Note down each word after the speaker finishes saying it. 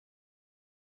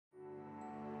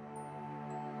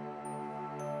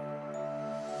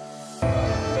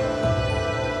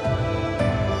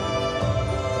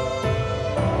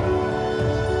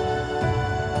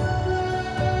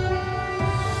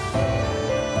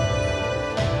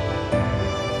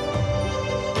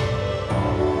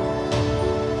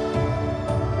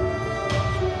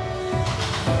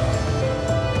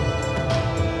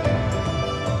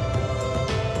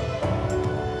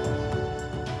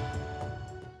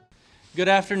Good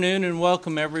afternoon and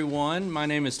welcome everyone. My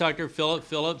name is Dr. Philip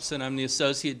Phillips and I'm the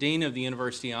Associate Dean of the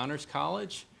University Honors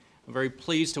College. I'm very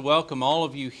pleased to welcome all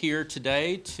of you here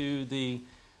today to the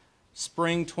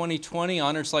Spring 2020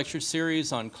 Honors Lecture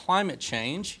Series on climate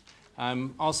change.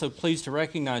 I'm also pleased to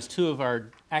recognize two of our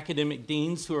academic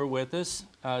deans who are with us,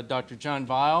 Dr. John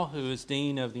Weil, who is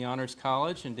Dean of the Honors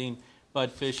College, and Dean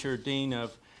Bud Fisher, Dean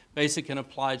of Basic and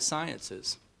Applied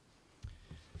Sciences.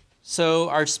 So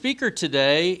our speaker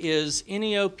today is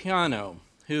Ennio Piano,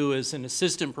 who is an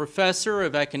assistant professor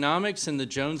of economics in the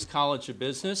Jones College of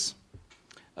Business,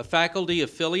 a faculty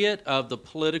affiliate of the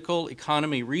Political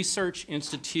Economy Research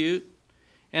Institute,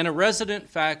 and a resident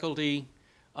faculty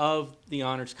of the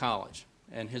Honors College.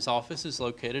 And his office is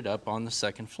located up on the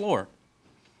second floor.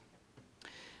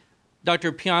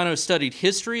 Dr. Piano studied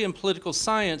history and political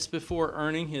science before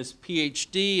earning his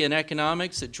PhD in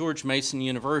economics at George Mason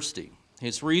University.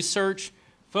 His research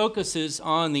focuses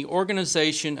on the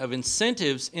organization of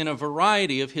incentives in a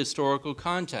variety of historical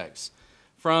contexts,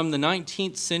 from the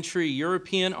 19th century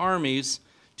European armies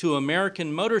to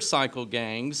American motorcycle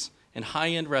gangs and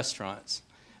high-end restaurants.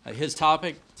 His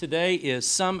topic today is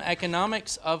Some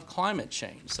Economics of Climate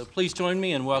Change. So please join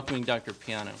me in welcoming Dr.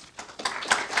 Piano.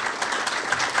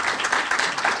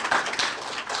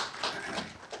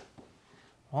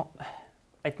 Well,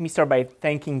 let me start by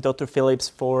thanking Dr. Phillips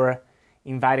for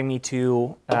inviting me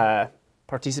to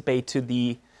participate to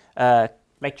the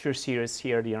lecture series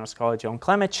here at the Honors College on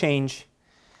climate change.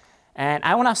 And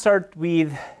I want to start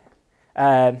with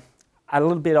a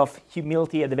little bit of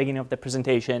humility at the beginning of the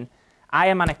presentation. I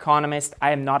am an economist.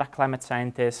 I am not a climate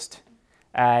scientist.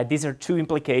 These are two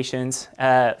implications.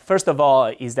 First of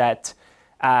all is that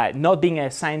not being a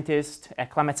scientist, a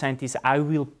climate scientist, I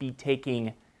will be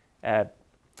taking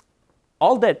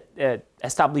all the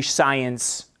established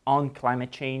science on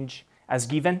climate change as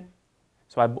given,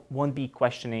 so I won't be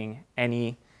questioning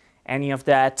any of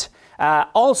that.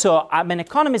 Also, I'm an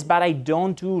economist, but I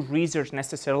don't do research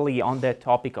necessarily on the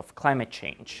topic of climate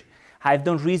change. I've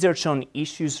done research on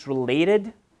issues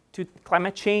related to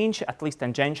climate change, at least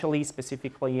tangentially,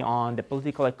 specifically on the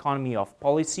political economy of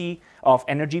policy, of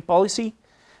energy policy.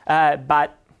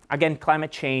 But again,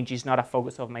 climate change is not a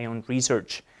focus of my own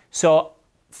research. So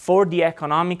for the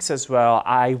economics as well,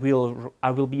 I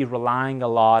will be relying a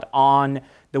lot on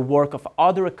the work of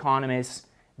other economists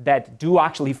that do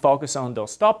actually focus on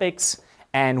those topics,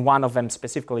 and one of them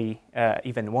specifically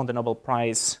even won the Nobel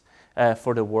Prize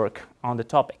for the work on the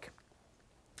topic.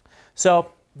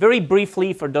 So very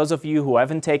briefly, for those of you who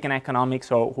haven't taken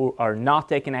economics or who are not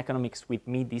taking economics with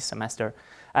me this semester,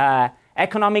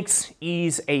 economics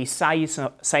is a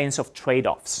science of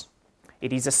trade-offs.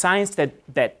 It is a science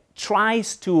that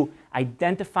tries to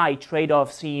identify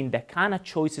trade-offs in the kind of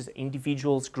choices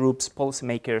individuals, groups,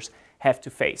 policymakers have to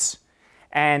face.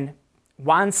 And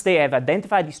once they have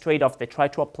identified these trade-offs, they try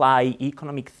to apply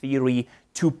economic theory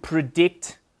to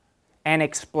predict and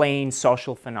explain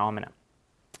social phenomena.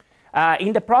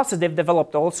 In the process, they've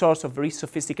developed all sorts of very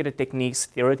sophisticated techniques,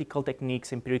 theoretical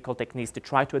techniques, empirical techniques, to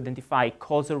try to identify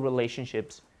causal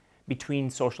relationships between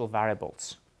social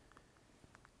variables.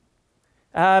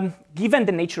 Given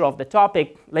the nature of the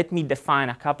topic, let me define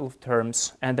a couple of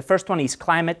terms. And the first one is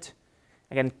climate.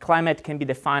 Again, climate can be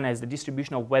defined as the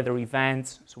distribution of weather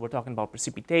events. So we're talking about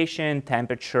precipitation,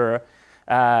 temperature,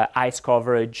 ice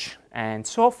coverage, and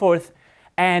so forth.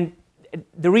 And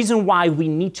the reason why we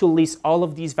need to list all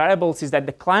of these variables is that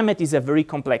the climate is a very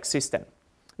complex system.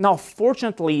 Now,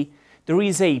 fortunately, there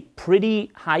is a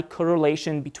pretty high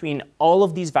correlation between all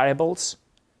of these variables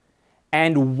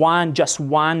and just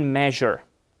one measure,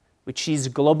 which is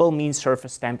global mean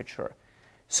surface temperature.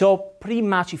 So pretty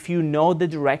much if you know the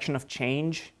direction of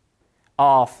change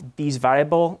of this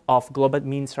variable of global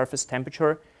mean surface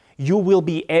temperature, you will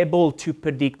be able to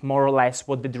predict more or less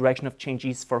what the direction of change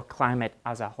is for climate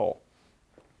as a whole.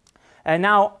 And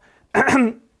now,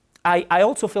 I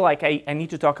also feel like I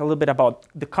need to talk a little bit about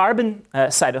the carbon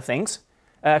side of things.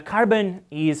 Carbon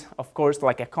is, of course,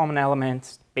 like a common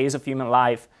element, base of human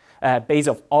life, base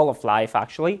of all of life,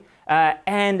 actually.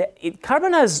 And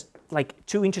carbon has like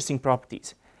two interesting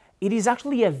properties. It is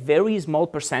actually a very small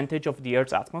percentage of the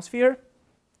Earth's atmosphere,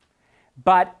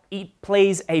 but it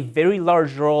plays a very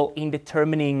large role in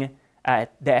determining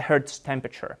the Earth's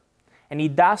temperature. And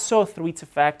it does so through its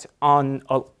effect on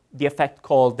the effect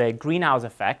called the greenhouse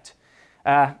effect.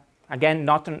 Again,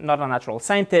 not a natural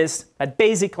scientist, but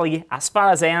basically, as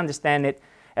far as I understand it,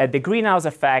 the greenhouse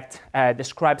effect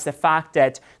describes the fact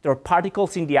that there are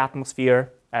particles in the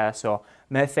atmosphere, so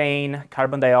methane,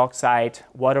 carbon dioxide,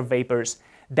 water vapors,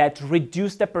 that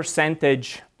reduce the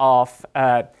percentage of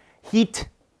heat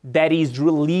that is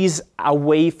released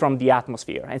away from the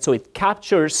atmosphere. And so it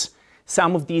captures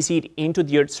some of this heat into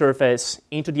the Earth's surface,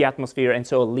 into the atmosphere, and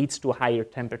so it leads to a higher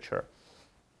temperature.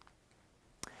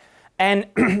 And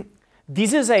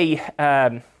this is a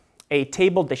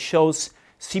table that shows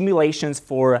simulations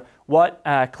for what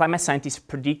climate scientists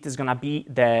predict is going to be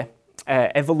the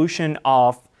evolution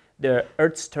of the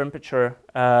Earth's temperature,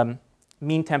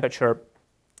 mean temperature,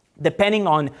 depending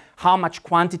on how much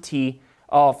quantity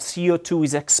of CO2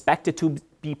 is expected to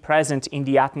be present in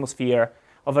the atmosphere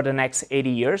over the next 80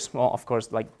 years. Well, of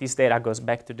course, like this data goes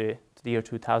back to the year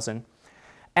 2000.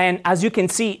 And as you can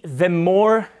see, the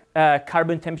more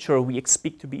carbon temperature we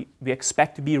expect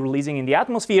to be releasing in the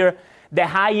atmosphere, the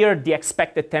higher the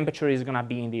expected temperature is going to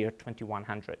be in the year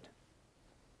 2100.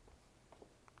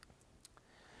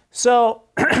 So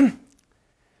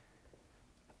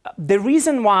the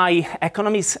reason why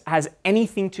economists has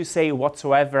anything to say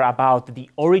whatsoever about the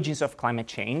origins of climate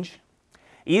change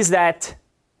is that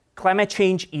climate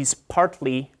change is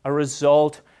partly a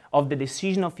result of the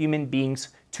decision of human beings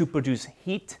to produce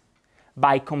heat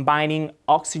by combining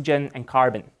oxygen and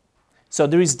carbon. So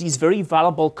there is this very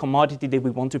valuable commodity that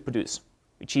we want to produce,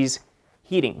 which is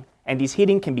heating. And this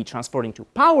heating can be transformed into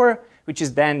power, which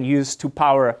is then used to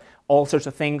power all sorts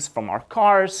of things from our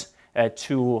cars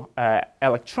to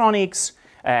electronics,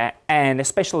 and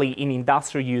especially in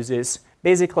industrial uses.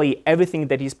 Basically, everything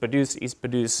that is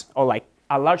produced, or like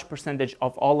a large percentage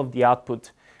of all of the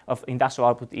output of industrial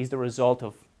output is the result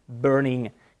of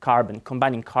burning carbon,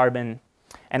 combining carbon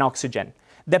and oxygen.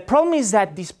 The problem is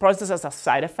that this process has a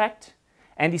side effect,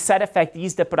 and the side effect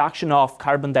is the production of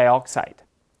carbon dioxide.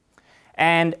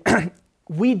 And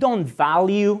we don't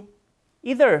value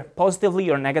either positively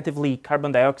or negatively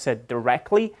carbon dioxide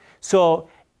directly. So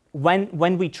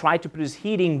when we try to produce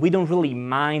heating, we don't really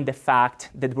mind the fact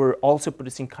that we're also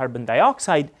producing carbon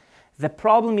dioxide. The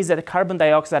problem is that the carbon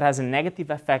dioxide has a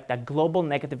negative effect, a global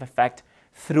negative effect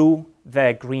through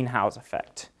the greenhouse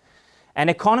effect. And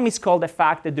economists call the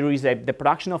fact that there is the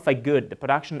production of a good, the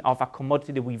production of a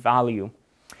commodity that we value.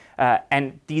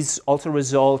 And this also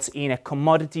results in a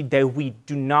commodity that we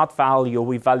do not value, or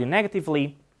we value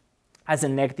negatively, as a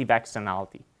negative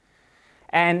externality.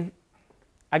 And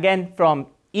again, from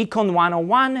Econ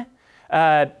 101,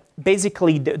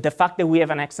 basically the fact that we have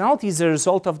an externality is a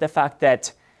result of the fact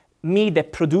that me, the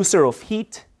producer of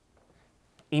heat,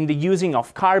 in the using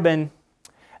of carbon,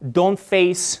 don't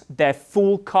face the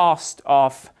full cost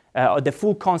of, or the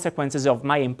full consequences of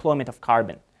my employment of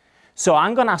carbon. So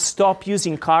I'm going to stop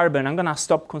using carbon, I'm going to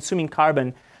stop consuming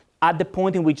carbon at the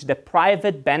point in which the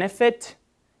private benefit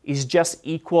is just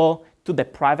equal to the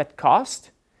private cost,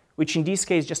 which in this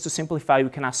case, just to simplify, we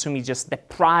can assume is just the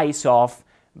price of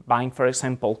buying, for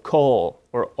example, coal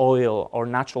or oil or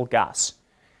natural gas.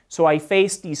 So I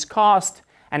face these costs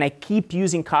and I keep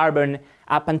using carbon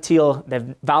up until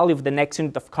the value of the next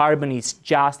unit of carbon is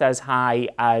just as high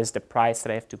as the price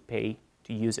that I have to pay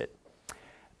to use it.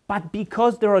 But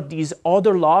because there are these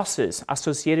other losses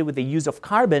associated with the use of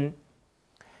carbon,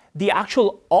 the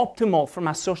actual optimal, from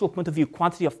a social point of view,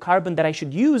 quantity of carbon that I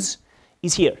should use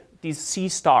is here, this C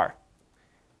star.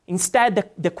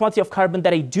 Instead, the quantity of carbon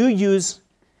that I do use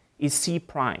is C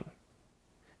prime.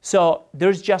 So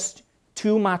there's just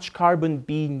too much carbon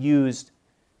being used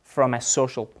from a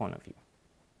social point of view.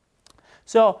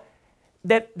 So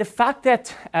the fact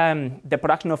that the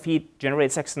production of heat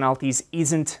generates externalities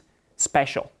isn't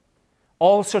special.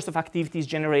 All sorts of activities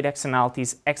generate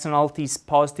externalities. Externalities,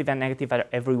 positive and negative, are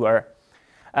everywhere.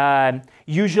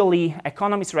 Usually,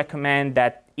 economists recommend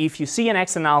that if you see an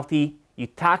externality, you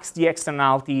tax the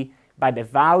externality by the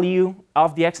value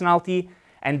of the externality,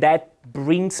 and that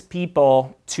brings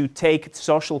people to take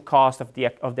social cost of the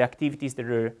activities that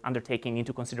they're undertaking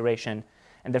into consideration,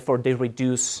 and therefore they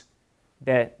reduce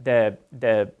the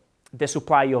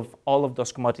supply of all of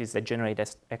those commodities that generate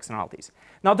externalities.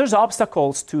 Now, there's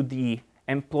obstacles to the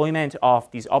employment of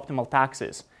these optimal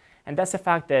taxes, and that's the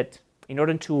fact that in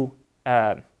order to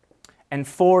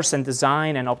enforce and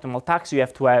design an optimal tax, you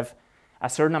have to have a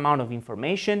certain amount of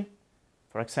information.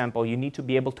 For example, you need to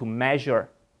be able to measure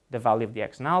the value of the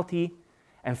externality.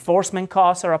 Enforcement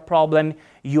costs are a problem.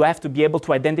 You have to be able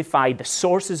to identify the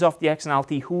sources of the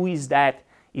externality, who is that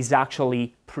is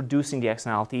actually producing the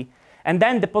externality. And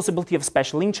then the possibility of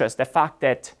special interest, the fact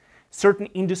that certain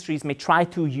industries may try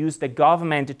to use the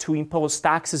government to impose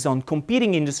taxes on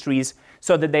competing industries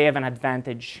so that they have an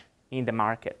advantage in the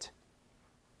market.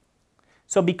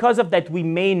 So because of that, we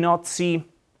may not see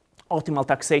optimal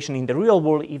taxation in the real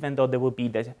world, even though there will be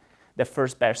the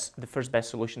first best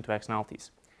solution to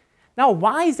externalities. Now,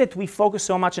 why is it we focus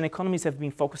so much, and economists have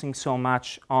been focusing so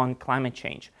much on climate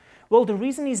change? Well, the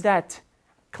reason is that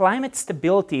climate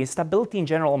stability in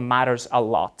general matters a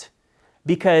lot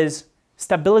because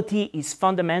stability is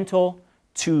fundamental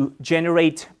to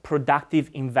generate productive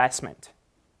investment.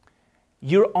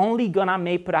 You're only gonna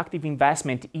make productive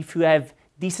investment if you have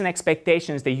decent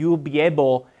expectations that you'll be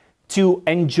able to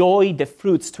enjoy the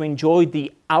fruits, to enjoy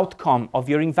the outcome of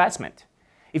your investment.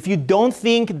 If you don't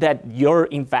think that your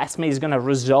investment is gonna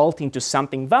result into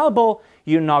something valuable,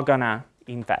 you're not gonna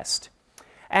invest.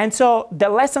 And so the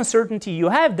less uncertainty you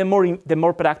have, the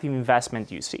more productive investment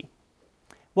you see.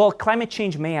 Well, climate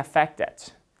change may affect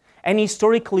that. And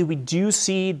historically, we do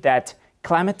see that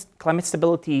climate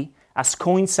stability has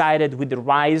coincided with the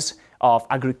rise of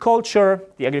agriculture,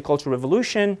 the agricultural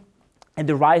revolution, and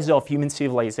the rise of human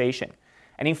civilization.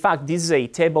 And in fact, this is a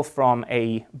table from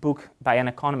a book by an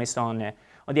economist on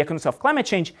the economics of climate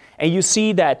change. And you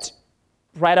see that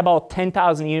right about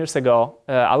 10,000 years ago,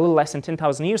 a little less than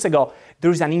 10,000 years ago,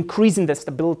 there is an increase in the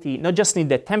stability, not just in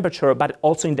the temperature, but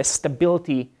also in the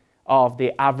stability of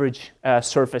the average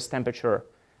surface temperature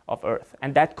of Earth.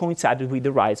 And that coincided with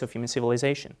the rise of human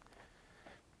civilization.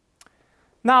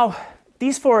 Now,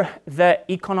 these for the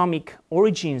economic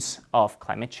origins of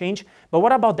climate change, but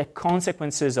what about the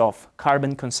consequences of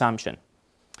carbon consumption?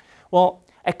 Well,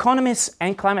 economists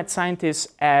and climate scientists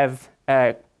have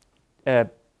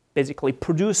basically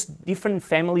produced different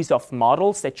families of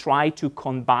models that try to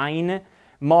combine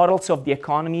models of the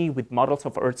economy with models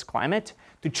of Earth's climate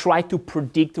to try to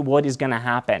predict what is going to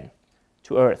happen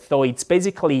to Earth. So it's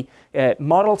basically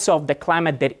models of the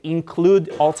climate that include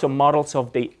also models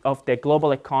of the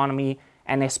global economy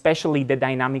and especially the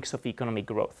dynamics of economic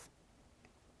growth.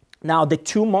 Now, the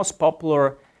two most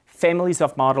popular families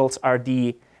of models are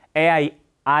the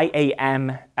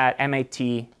IAM at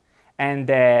MIT and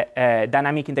the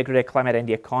Dynamic Integrated Climate and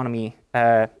the Economy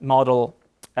model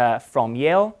from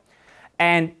Yale.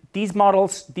 And these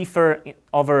models differ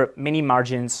over many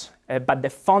margins, but the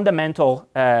fundamental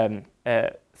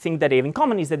thing that they have in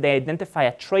common is that they identify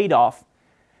a trade-off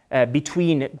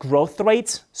between growth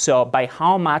rates, so by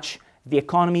how much the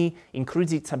economy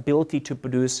increases its ability to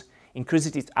produce,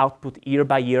 increases its output year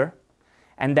by year,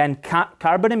 and then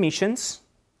carbon emissions,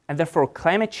 and therefore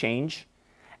climate change,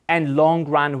 and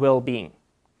long-run well-being.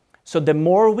 So the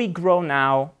more we grow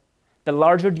now, the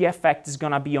larger the effect is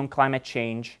going to be on climate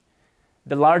change,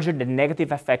 the larger the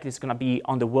negative effect is going to be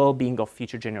on the well-being of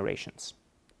future generations.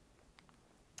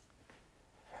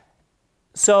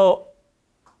 So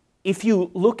if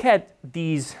you look at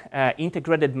these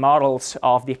integrated models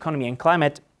of the economy and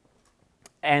climate,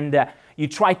 and you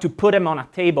try to put them on a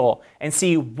table and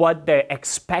see what the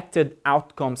expected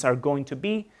outcomes are going to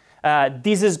be,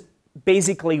 this is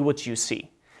basically what you see.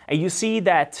 And you see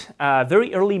that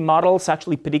very early models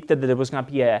actually predicted that there was going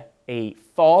to be a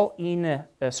fall in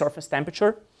surface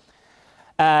temperature.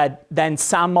 Then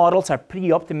some models are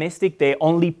pretty optimistic. They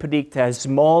only predict a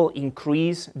small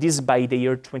increase, this is by the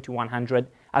year 2100,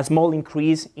 a small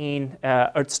increase in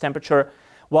Earth's temperature,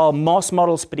 while most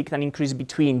models predict an increase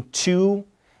between 2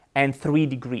 and 3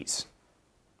 degrees.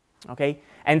 Okay?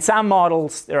 And some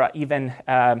models, there are even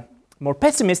more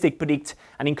pessimistic, predict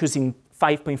an increase in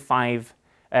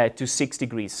 5.5 to 6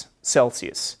 degrees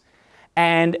Celsius.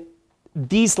 And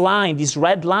this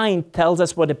red line, tells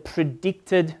us what the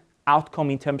predicted outcome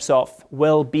in terms of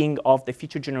well-being of the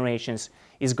future generations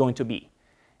is going to be.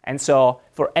 And so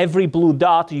for every blue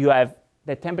dot, you have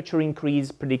the temperature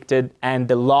increase predicted and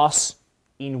the loss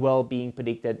in well-being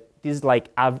predicted. This is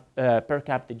like per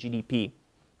capita GDP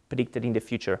predicted in the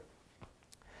future.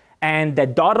 And the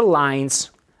dotted lines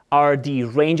are the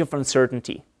range of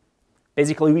uncertainty.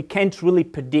 Basically, we can't really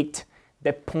predict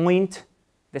the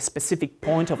specific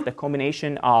point of the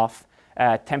combination of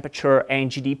temperature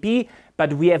and GDP,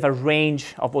 but we have a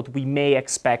range of what we may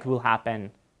expect will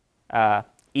happen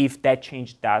if that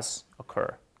change does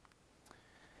occur.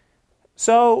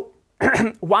 So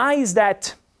why is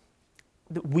that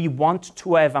we want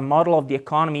to have a model of the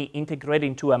economy integrated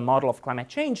into a model of climate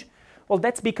change? Well,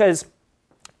 that's because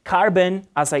carbon,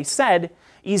 as I said,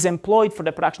 is employed for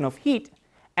the production of heat,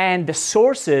 and the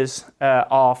sources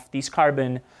of this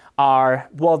carbon are,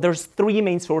 well, there's 3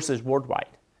 main sources worldwide.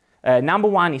 Number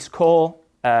 1 is coal,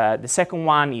 the second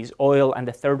one is oil, and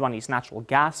the third one is natural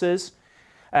gases.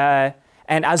 And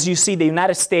as you see, the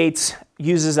United States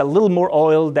uses a little more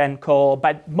oil than coal,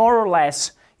 but more or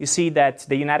less, you see that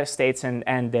the United States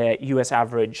and the US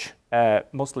average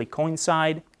mostly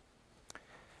coincide.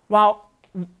 Well,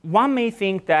 one may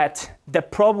think that the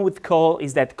problem with coal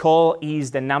is that coal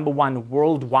is the number 1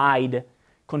 worldwide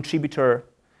contributor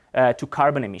to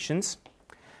carbon emissions.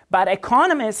 But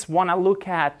economists want to look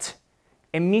at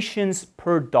emissions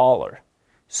per dollar.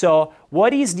 So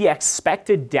what is the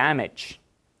expected damage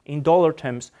in dollar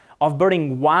terms of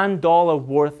burning $1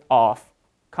 worth of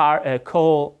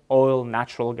coal, oil,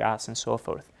 natural gas, and so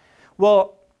forth?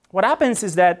 Well, what happens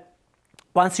is that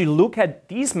once you look at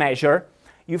this measure,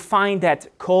 you find that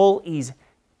coal is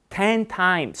 10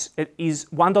 times,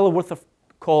 $1 worth of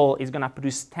coal is going to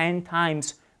produce 10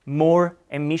 times more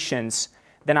emissions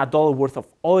than $1 worth of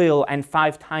oil and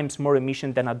 5 times more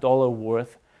emission than $1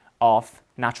 worth of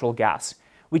natural gas.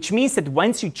 Which means that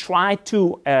once you try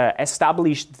to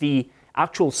establish the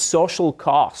actual social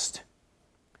cost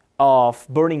of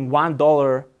burning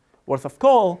 $1 worth of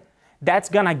coal, that's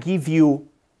going to give you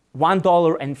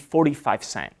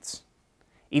 $1.45.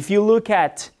 If you look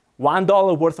at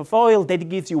 $1 worth of oil, that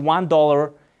gives you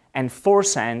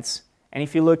 $1.04. And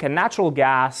if you look at natural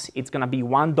gas, it's going to be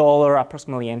 $1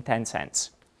 approximately and 10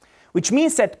 cents. Which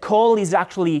means that coal is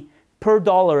actually per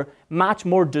dollar much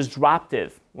more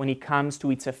disruptive when it comes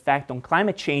to its effect on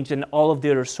climate change than all of the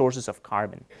other sources of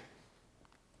carbon.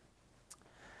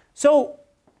 So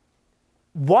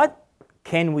what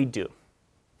can we do?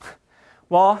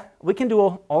 Well, we can do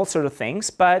all sorts of things,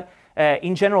 but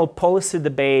in general, policy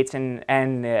debates and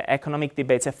economic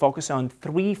debates have focused on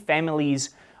 3 families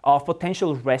of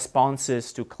potential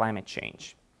responses to climate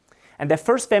change. And the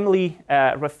first family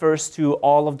refers to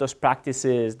all of those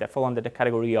practices that fall under the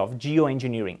category of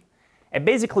geoengineering. And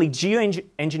basically,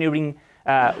 geoengineering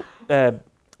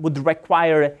would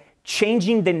require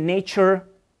changing the nature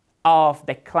of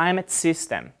the climate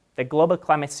system, the global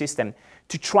climate system,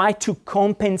 to try to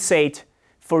compensate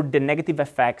for the negative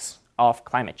effects of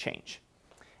climate change.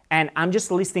 And I'm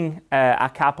just listing a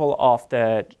couple of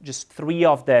just 3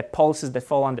 of the policies that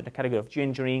fall under the category of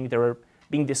geoengineering. They're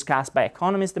being discussed by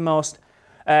economists the most.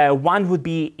 One would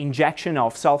be injection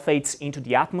of sulfates into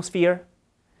the atmosphere.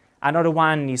 Another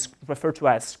one is referred to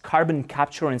as carbon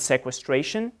capture and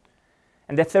sequestration.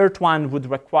 And the third one would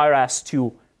require us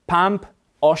to pump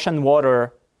ocean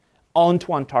water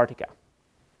onto Antarctica.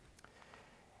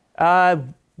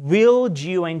 Will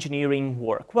geoengineering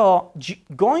work? Well,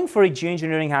 going for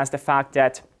geoengineering has the fact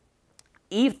that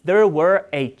if there were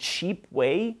a cheap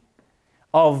way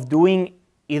of doing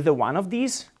either one of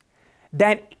these,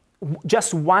 then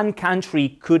just one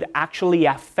country could actually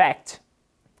affect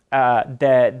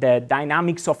the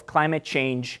dynamics of climate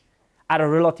change at a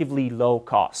relatively low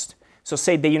cost. So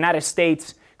say the United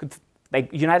States could,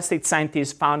 United States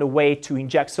scientists found a way to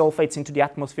inject sulfates into the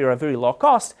atmosphere at a very low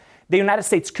cost. The United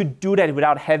States could do that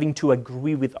without having to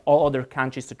agree with all other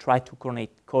countries to try to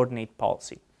coordinate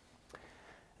policy.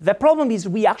 The problem is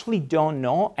we actually don't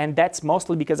know, and that's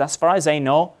mostly because, as far as I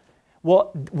know,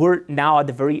 well, we're now at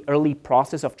the very early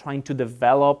process of trying to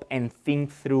develop and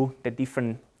think through the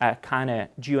different kind of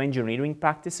geoengineering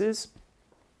practices.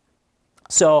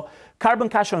 So carbon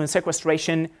capture and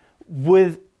sequestration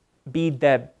would be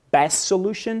the best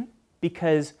solution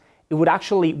because it would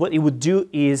actually, what it would do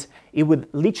is it would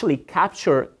literally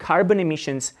capture carbon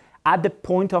emissions at the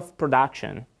point of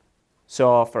production.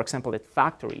 So for example, at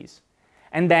factories.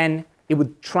 And then it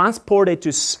would transport it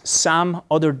to some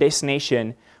other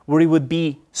destination where it would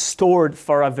be stored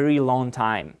for a very long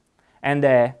time. And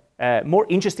the more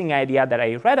interesting idea that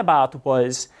I read about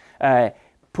was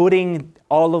putting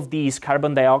all of these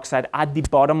carbon dioxide at the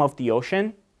bottom of the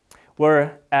ocean,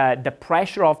 where the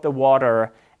pressure of the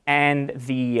water and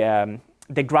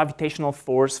the gravitational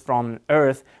force from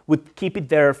Earth would keep it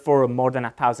there for more than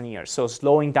 1,000 years, so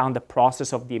slowing down the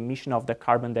process of the emission of the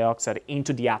carbon dioxide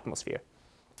into the atmosphere.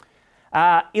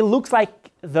 It looks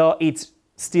like, though, it's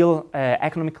still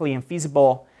economically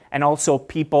infeasible, and also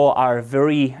people are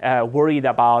very worried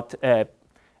about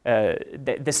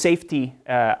the safety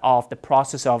of the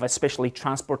process of especially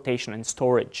transportation and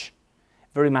storage,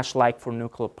 very much like for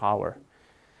nuclear power.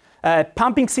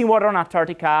 Pumping seawater on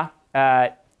Antarctica,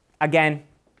 again,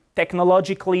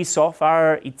 technologically so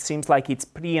far it seems like it's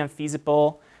pretty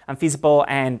unfeasible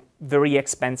and very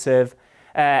expensive.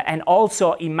 And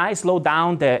also it might slow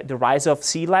down the rise of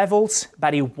sea levels,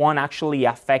 but it won't actually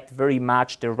affect very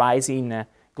much the rise in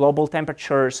global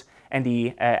temperatures and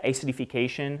the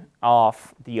acidification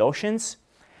of the oceans.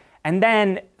 And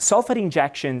then sulfate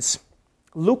injections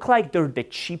look like they're the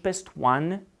cheapest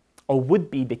one, or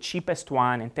would be the cheapest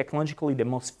one and technologically the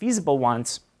most feasible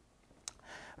ones.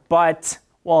 But,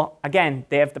 well, again,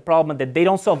 they have the problem that they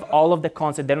don't solve all of the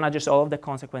consequences, they're not just all of the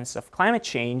consequences of climate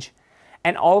change,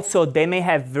 and also they may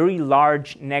have very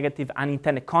large negative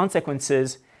unintended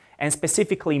consequences, and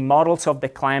specifically models of the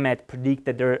climate predict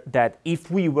that if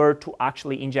we were to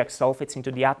actually inject sulfates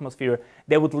into the atmosphere,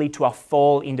 they would lead to a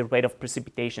fall in the rate of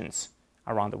precipitations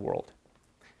around the world.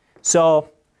 So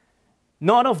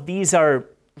none of these are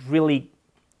really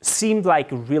seemed like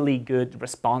really good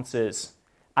responses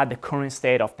at the current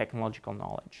state of technological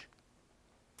knowledge.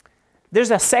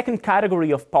 There's a second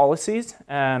category of policies,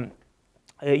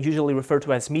 usually referred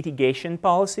to as mitigation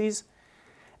policies.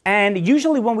 And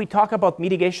usually when we talk about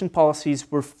mitigation policies,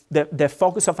 the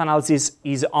focus of analysis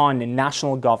is on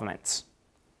national governments.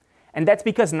 And that's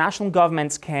because national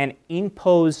governments can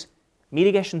impose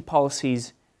mitigation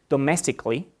policies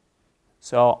domestically,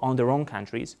 so on their own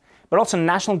countries, but also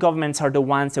national governments are the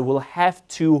ones that will have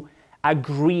to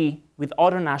agree with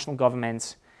other national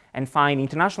governments and find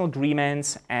international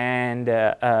agreements and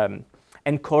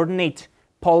coordinate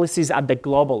policies at the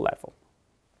global level.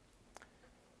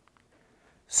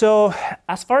 So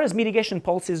as far as mitigation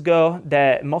policies go,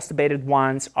 the most debated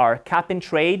ones are cap and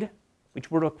trade, which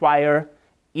would require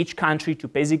each country to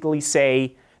basically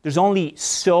say there's only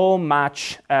so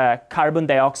much carbon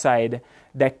dioxide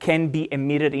that can be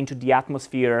emitted into the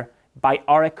atmosphere by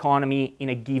our economy in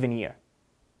a given year.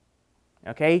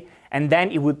 Okay? And then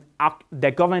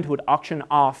the government would auction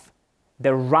off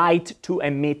the right to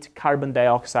emit carbon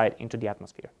dioxide into the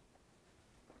atmosphere.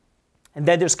 And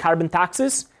then there's carbon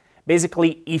taxes.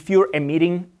 Basically, if you're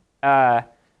emitting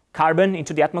carbon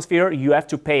into the atmosphere, you have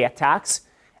to pay a tax.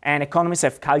 And economists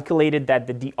have calculated that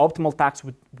the optimal tax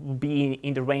would be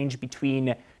in the range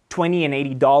between $20 and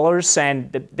 $80.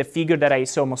 And the figure that I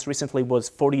saw most recently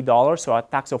was $40, so a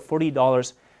tax of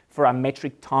 $40 for a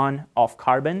metric ton of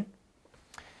carbon.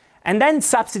 And then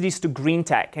subsidies to green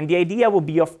tech. And the idea will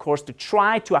be, of course, to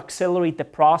try to accelerate the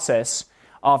process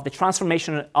of the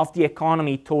transformation of the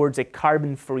economy towards a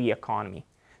carbon-free economy.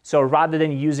 So rather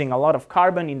than using a lot of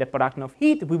carbon in the production of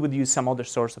heat, we would use some other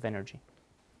source of energy.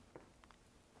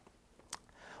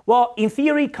 Well, in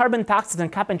theory, carbon taxes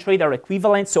and cap and trade are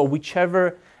equivalent, so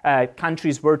whichever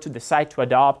countries were to decide to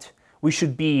adopt, we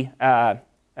should be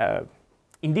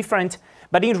indifferent.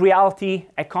 But in reality,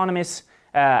 economists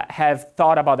have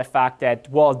thought about the fact that,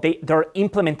 well, there are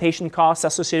implementation costs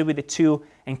associated with the two,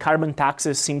 and carbon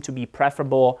taxes seem to be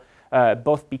preferable,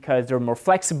 both because they're more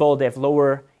flexible, they have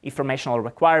lower informational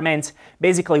requirements.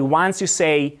 Basically, once you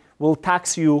say, we'll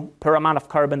tax you per amount of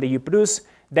carbon that you produce,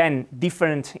 then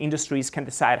different industries can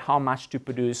decide how much to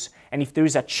produce. And if there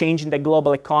is a change in the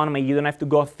global economy, you don't have to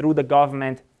go through the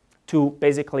government to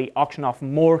basically auction off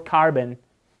more carbon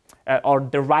or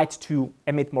the right to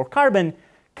emit more carbon.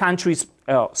 Companies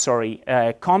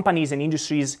and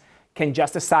industries can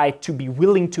just decide to be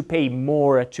willing to pay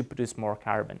more to produce more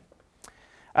carbon.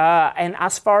 And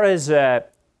as far as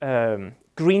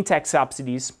green tech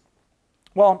subsidies,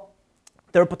 well,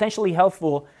 they're potentially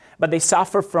helpful, but they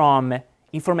suffer from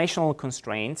informational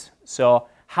constraints. So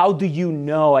how do you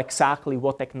know exactly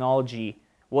what technology,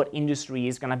 what industry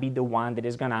is going to be the one that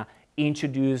is going to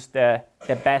introduce the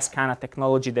best kind of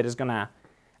technology that is going to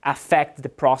affect the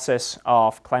process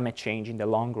of climate change in the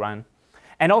long run?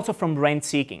 And also from rent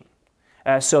seeking.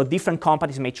 So different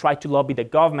companies may try to lobby the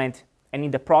government and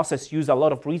in the process use a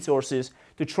lot of resources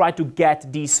to try to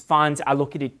get these funds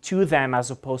allocated to them as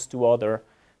opposed to other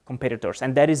competitors.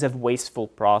 And that is a wasteful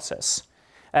process.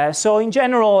 So in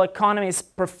general, economists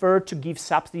prefer to give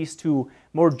subsidies to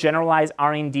more generalized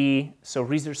R&D, so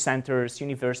research centers,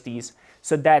 universities,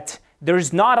 so that there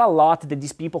is not a lot that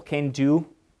these people can do,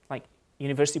 like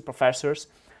university professors,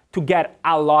 to get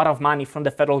a lot of money from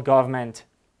the federal government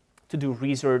to do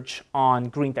research on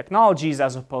green technologies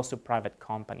as opposed to private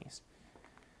companies.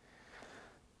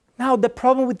 Now, the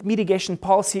problem with mitigation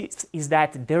policies is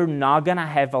that they're not going to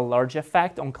have a large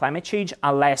effect on climate change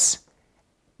unless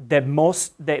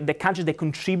the countries that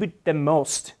contribute the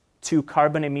most to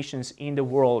carbon emissions in the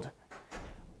world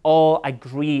all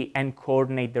agree and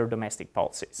coordinate their domestic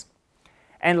policies.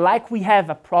 And like we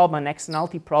have a problem, an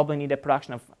externality problem in the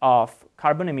production of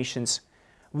carbon emissions,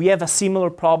 we have a similar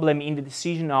problem in the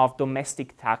decision of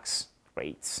domestic tax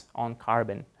rates on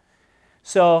carbon.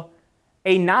 So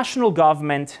a national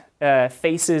government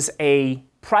faces a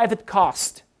private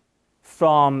cost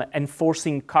from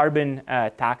enforcing carbon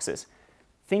taxes.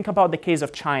 Think about the case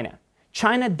of China.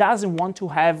 China doesn't want to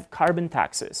have carbon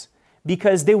taxes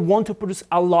because they want to produce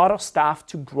a lot of stuff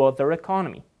to grow their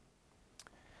economy.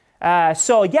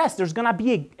 So yes, there's going to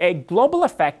be a global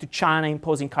effect to China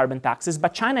imposing carbon taxes,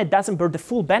 but China doesn't bear the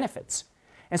full benefits.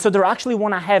 And so they actually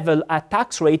want to have a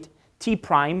tax rate, T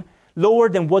prime, lower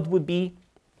than what would be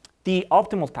the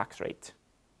optimal tax rate,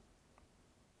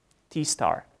 T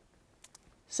star.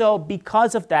 So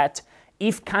because of that,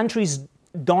 if countries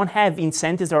don't have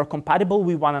incentives that are compatible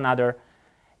with one another,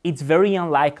 it's very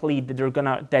unlikely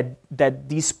that that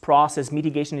this process,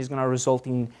 mitigation, is going to result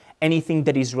in anything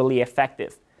that is really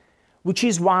effective. Which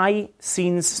is why,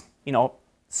 since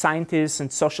scientists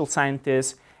and social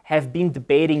scientists have been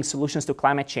debating solutions to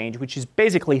climate change, which is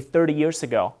basically 30 years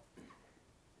ago,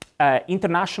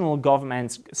 national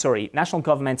governments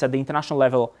at the international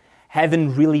level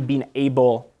haven't really been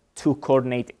able to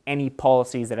coordinate any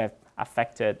policies that have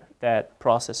affected the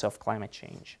process of climate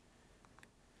change.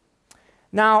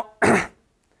 Now,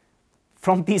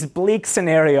 from this bleak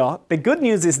scenario, the good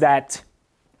news is that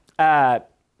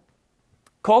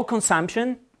coal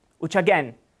consumption, which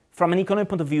again, from an economic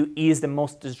point of view, is the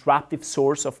most disruptive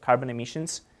source of carbon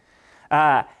emissions,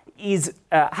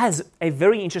 has a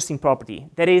very interesting property.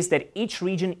 That is that each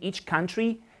region, each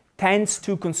country tends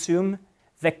to consume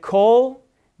the coal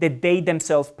that they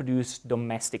themselves produce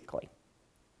domestically.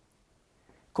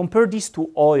 Compare this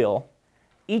to oil.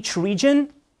 Each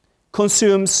region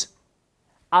consumes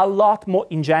a lot more,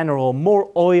 in general,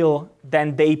 more oil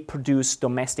than they produce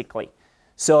domestically.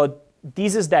 So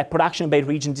this is the production by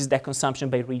region, this is the consumption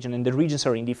by region, and the regions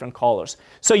are in different colors.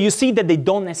 So you see that they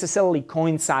don't necessarily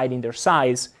coincide in their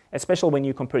size, especially when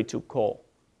you compare it to coal,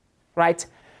 right?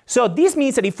 So this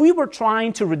means that if we were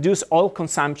trying to reduce oil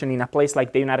consumption in a place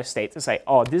like the United States, and say,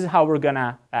 oh, this is how we're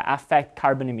gonna affect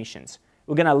carbon emissions.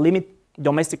 We're gonna limit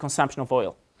domestic consumption of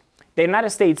oil. The United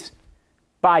States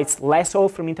buys less oil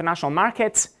from international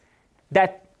markets.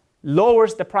 That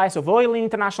lowers the price of oil in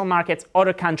international markets.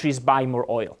 Other countries buy more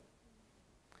oil.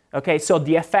 Okay, so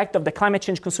the effect of the climate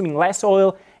change consuming less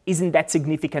oil isn't that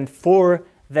significant for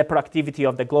the productivity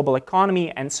of the global economy,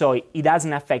 and so it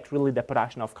doesn't affect really the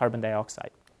production of carbon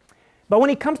dioxide. But when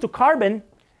it comes to carbon,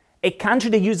 a country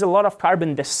that uses a lot of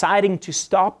carbon deciding to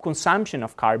stop consumption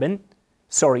of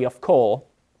coal,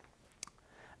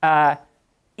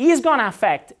 is going to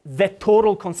affect the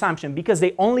total consumption because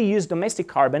they only use domestic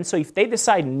carbon. So if they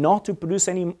decide not to produce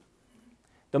any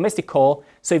domestic coal,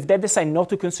 so if they decide not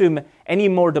to consume any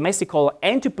more domestic coal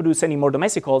and to produce any more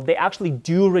domestic coal, they actually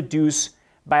do reduce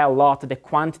by a lot the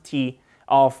quantity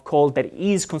of coal that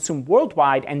is consumed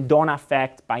worldwide and don't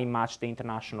affect by much the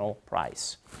international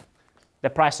price, the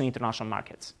price in international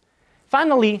markets.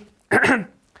 Finally, the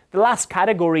last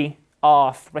category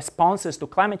of responses to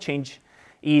climate change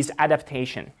is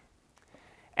adaptation.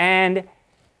 And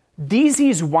this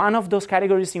is one of those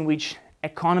categories in which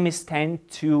economists tend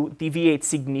to deviate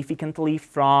significantly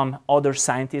from other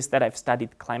scientists that have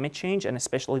studied climate change, and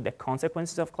especially the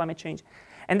consequences of climate change.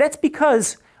 And that's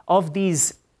because of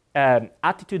this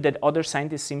attitude that other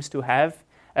scientists seem to have,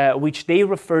 which they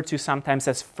refer to sometimes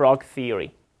as frog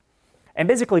theory. And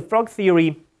basically, frog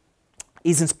theory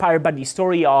is inspired by the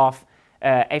story of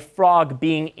a frog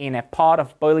being in a pot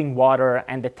of boiling water,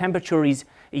 and the temperature is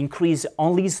increased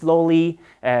only slowly,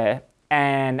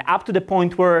 and up to the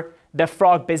point where the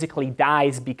frog basically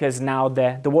dies because now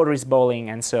the water is boiling,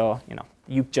 and so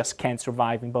you just can't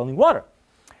survive in boiling water.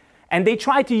 And they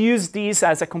try to use this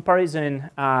as a comparison,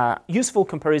 useful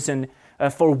comparison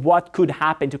for what could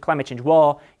happen to climate change.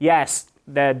 Well, yes,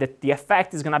 the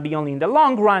effect is going to be only in the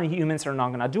long run. Humans are not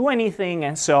going to do anything,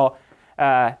 and so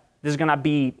there's going to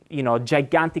be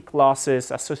gigantic losses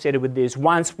associated with this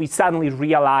once we suddenly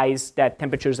realize that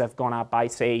temperatures have gone up by,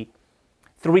 say,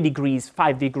 3 degrees,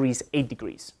 5 degrees, 8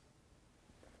 degrees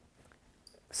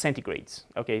centigrades,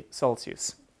 okay,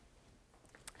 Celsius.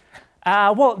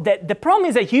 Well, the problem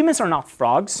is that humans are not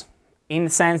frogs, in the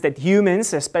sense that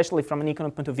humans, especially from an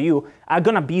economic point of view, are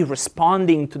going to be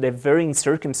responding to the varying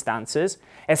circumstances,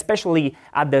 especially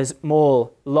at the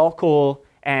small, local,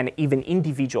 and even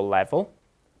individual level.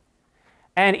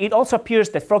 And it also appears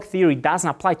that frog theory doesn't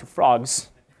apply to frogs.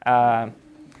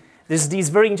 There's this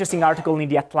very interesting article in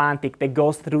The Atlantic that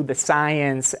goes through the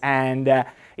science, and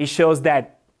it shows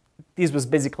that this was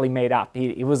basically made up.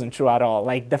 It wasn't true at all.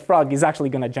 Like, the frog is actually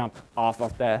going to jump off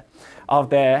of the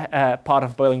pot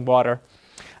of boiling water.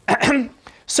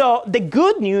 So the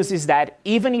good news is that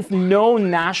even if no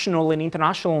national and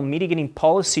international mitigating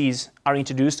policies are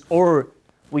introduced, or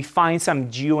we find some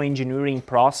geoengineering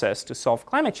process to solve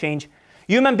climate change,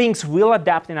 human beings will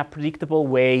adapt in a predictable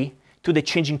way to the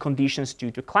changing conditions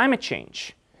due to climate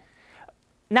change.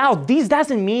 Now, this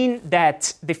doesn't mean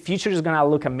that the future is going to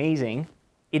look amazing.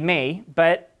 It may,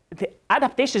 but the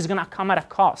adaptation is going to come at a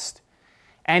cost.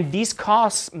 And these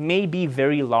costs may be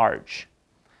very large.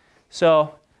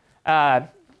 So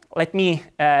let me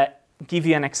give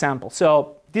you an example.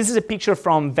 So this is a picture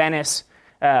from Venice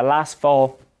last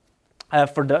fall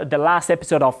for the last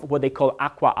episode of what they call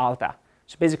Acqua Alta.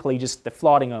 It's basically just the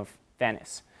flooding of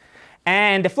Venice.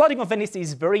 And the flooding of Venice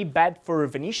is very bad for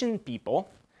Venetian people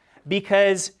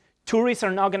because tourists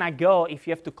are not going to go if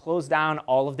you have to close down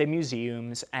all of the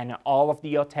museums and all of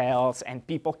the hotels, and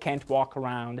people can't walk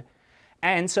around.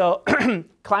 And so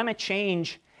climate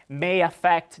change may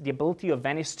affect the ability of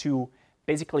Venice to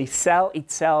basically sell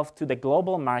itself to the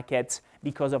global markets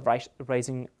because of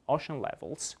rising ocean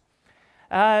levels.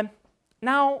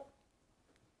 Now,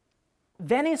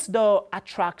 Venice, though,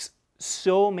 attracts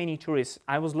so many tourists.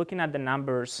 I was looking at the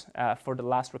numbers for the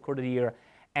last recorded year,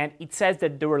 and it says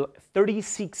that there were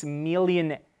 36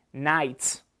 million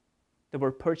nights that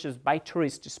were purchased by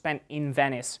tourists to spend in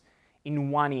Venice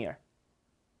in 1 year.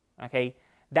 Okay,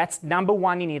 that's number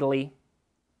one in Italy,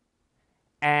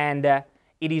 and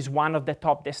it is one of the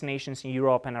top destinations in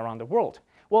Europe and around the world.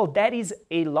 Well, that is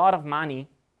a lot of money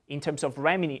in terms of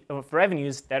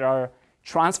revenues that are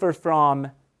transferred from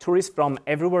tourists from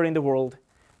everywhere in the world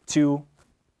to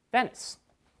Venice.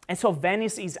 And so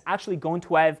Venice is actually going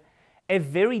to have a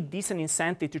very decent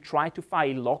incentive to try to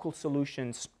find local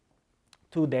solutions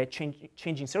to the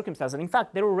changing circumstances. And in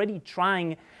fact, they're already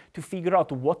trying to figure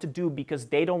out what to do because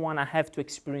they don't want to have to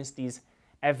experience these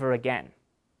ever again.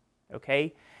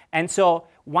 Okay? And so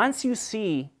once you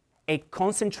see a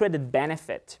concentrated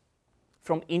benefit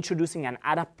from introducing an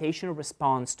adaptation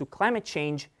response to climate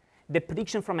change, the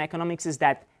prediction from economics is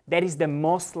that that is the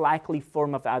most likely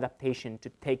form of adaptation to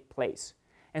take place.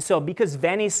 And so because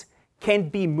Venice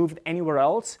can't be moved anywhere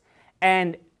else,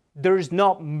 and there's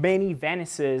not many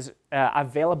Venices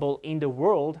available in the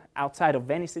world outside of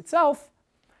Venice itself,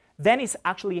 Venice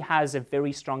actually has a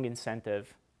very strong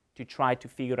incentive to try to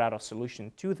figure out a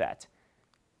solution to that.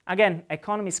 Again,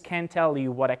 economists can't tell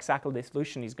you what exactly the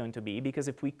solution is going to be, because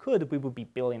if we could, we would be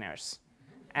billionaires.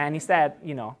 And instead,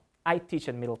 you know, I teach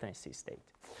at Middle Tennessee State.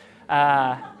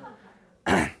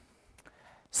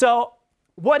 So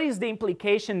what is the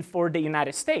implication for the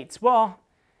United States? Well,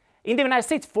 in the United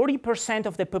States, 40%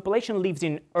 of the population lives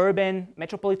in urban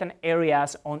metropolitan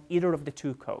areas on either of the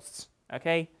two coasts,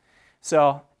 okay?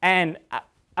 So, and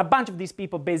a bunch of these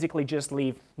people basically just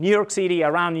live New York City,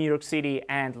 around New York City,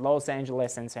 and Los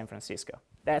Angeles and San Francisco.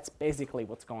 That's basically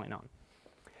what's going on.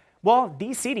 Well,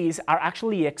 these cities are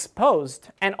actually exposed,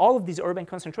 and all of these urban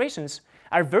concentrations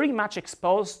are very much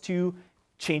exposed to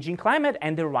changing climate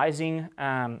and the rising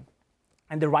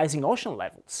ocean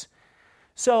levels.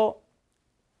 So,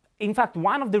 in fact,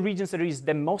 one of the regions that is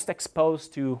the most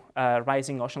exposed to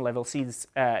rising ocean levels is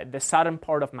the southern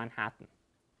part of Manhattan.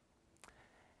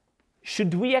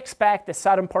 Should we expect the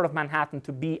southern part of Manhattan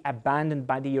to be abandoned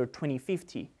by the year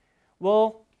 2050?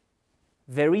 Well,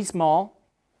 very small,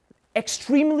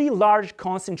 extremely large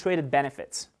concentrated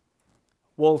benefits.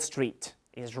 Wall Street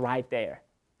is right there,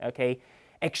 okay?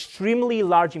 Extremely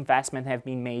large investment have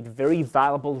been made, very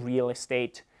valuable real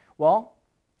estate. Well,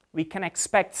 we can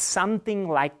expect something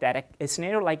like that, a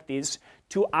scenario like this,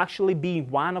 to actually be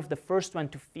one of the first ones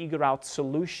to figure out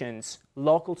solutions,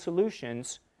 local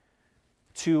solutions,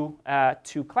 to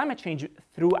climate change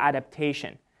through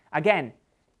adaptation. Again,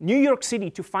 New York City,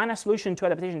 to find a solution to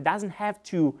adaptation, doesn't have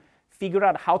to figure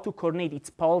out how to coordinate its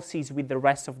policies with the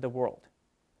rest of the world.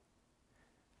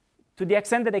 To the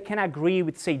extent that they can agree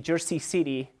with, say, Jersey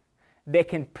City, they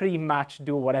can pretty much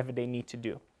do whatever they need to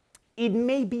do. It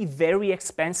may be very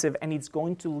expensive, and it's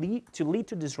going to lead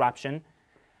to disruption,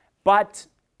 but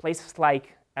places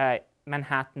like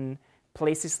Manhattan,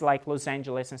 places like Los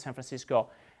Angeles and San Francisco,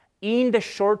 in the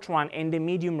short run and the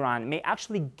medium run, may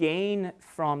actually gain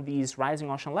from these rising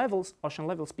ocean levels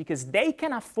because they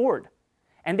can afford,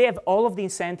 and they have all of the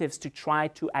incentives to try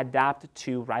to adapt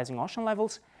to rising ocean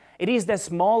levels. It is the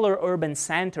smaller urban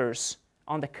centers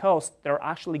on the coast that are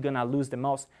actually going to lose the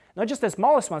most. Not just the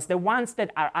smallest ones, the ones that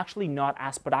are actually not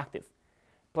as productive.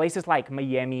 Places like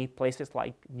Miami, places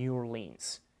like New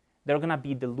Orleans, they're going to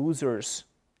be the losers,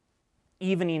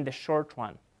 even in the short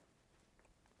run.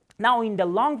 Now, in the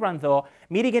long run, though,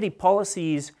 mitigating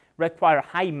policies require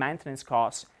high maintenance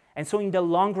costs. And so in the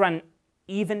long run,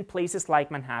 even places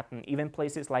like Manhattan, even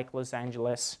places like Los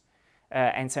Angeles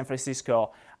and San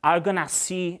Francisco are going to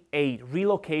see a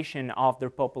relocation of their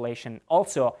population.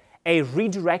 Also, a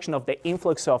redirection of the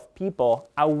influx of people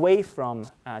away from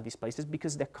these places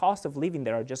because the cost of living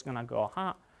there are just going to go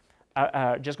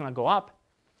up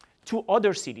to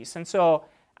other cities. And so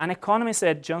an economist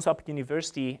at Johns Hopkins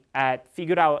University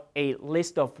figured out a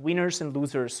list of winners and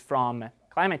losers from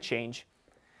climate change.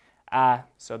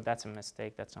 So that's a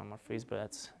mistake. That's not Murphy's, but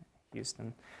that's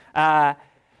Houston.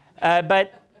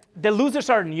 But the losers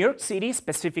are New York City,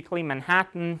 specifically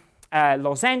Manhattan,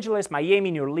 Los Angeles, Miami,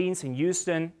 New Orleans, and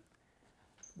Houston.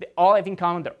 They all have in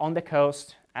common, they're on the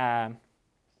coast, and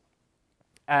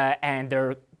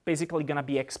they're basically going to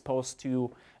be exposed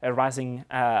to rising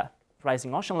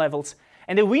ocean levels.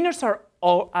 And the winners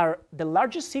are the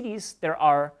largest cities that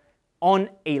are on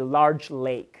a large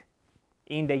lake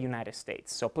in the United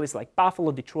States. So places like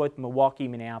Buffalo, Detroit, Milwaukee,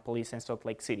 Minneapolis, and Salt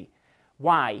Lake City.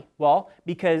 Why? Well,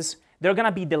 because They're going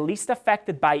to be the least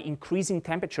affected by increasing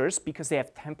temperatures because they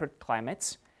have temperate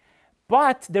climates.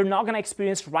 But they're not going to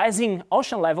experience rising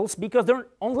ocean levels because they're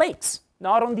on lakes,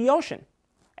 not on the ocean.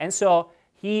 And so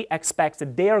he expects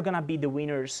that they are going to be the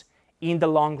winners in the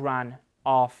long run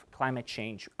of climate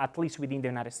change, at least within the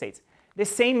United States. The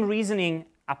same reasoning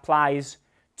applies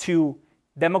to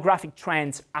demographic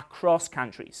trends across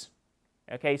countries.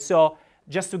 Okay, so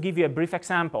just to give you a brief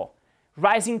example,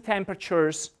 rising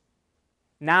temperatures,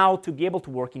 now to be able to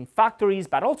work in factories,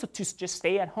 but also to just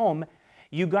stay at home,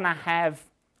 you're gonna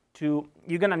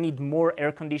need more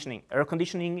air conditioning. Air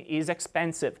conditioning is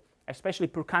expensive, especially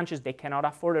poor countries, they cannot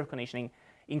afford air conditioning.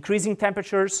 Increasing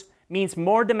temperatures means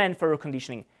more demand for air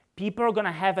conditioning. People are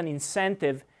gonna have an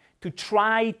incentive to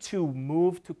try to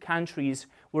move to countries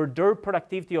where their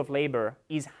productivity of labor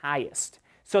is highest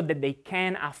so that they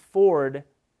can afford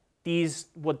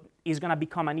what is gonna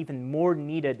become an even more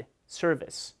needed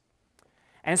service.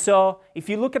 And so if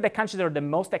you look at the countries that are the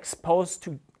most exposed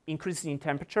to increases in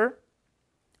temperature,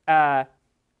 I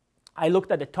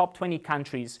looked at the top 20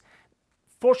 countries.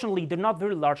 Fortunately, they're not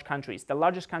very large countries. The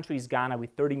largest country is Ghana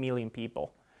with 30 million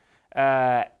people.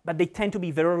 But they tend to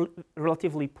be very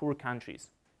relatively poor countries.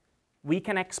 We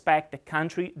can expect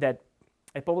that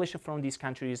a population from these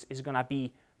countries is going to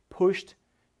be pushed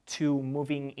to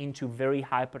moving into very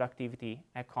high productivity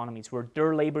economies where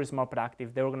their labor is more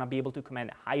productive, they're going to be able to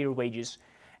command higher wages,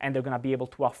 and they're going to be able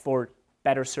to afford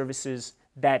better services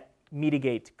that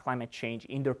mitigate climate change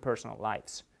in their personal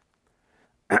lives.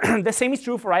 The same is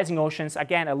true for rising oceans.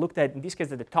 Again, I looked at, in this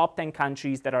case, at the top 10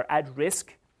 countries that are at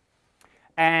risk.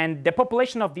 And the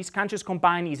population of these countries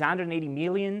combined is 180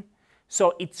 million.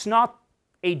 So it's not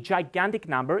a gigantic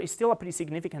number. It's still a pretty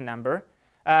significant number.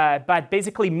 But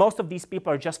basically, most of these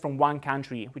people are just from one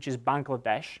country, which is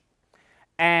Bangladesh.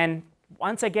 And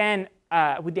once again,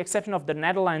 with the exception of the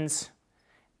Netherlands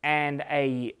and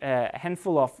a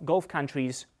handful of Gulf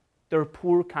countries, they're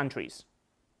poor countries.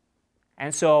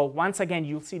 And so once again,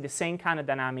 you'll see the same kind of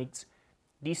dynamics.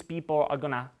 These people are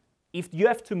going to, if you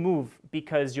have to move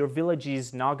because your village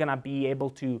is not going to be able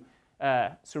to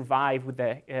survive with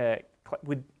the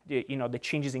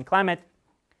changes in climate,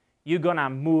 you're going to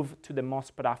move to the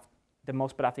most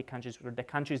productive countries, or the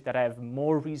countries that have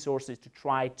more resources to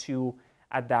try to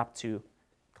adapt to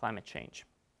climate change.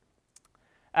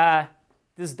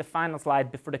 This is the final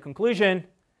slide before the conclusion.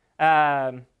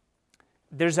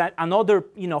 There's another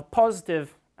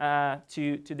positive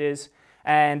to this,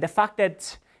 and the fact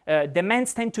that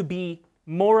demands tend to be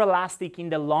more elastic in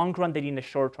the long run than in the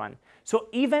short run. So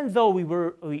even though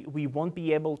we won't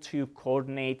be able to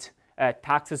coordinate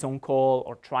taxes on coal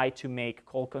or try to make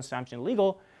coal consumption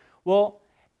legal, well,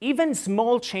 even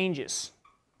small changes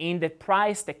in the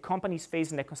price that companies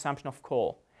face in the consumption of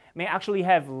coal may actually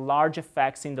have large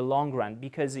effects in the long run,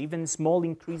 because even small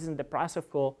increases in the price of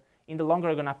coal in the long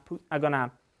run are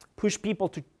gonna push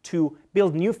people to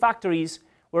build new factories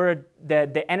where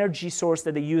the energy source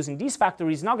that they use in these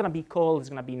factories is not going to be coal, it's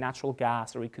going to be natural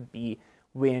gas, or it could be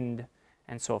wind,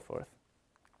 and so forth.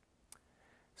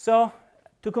 So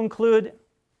to conclude,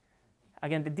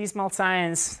 again, the dismal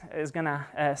science is going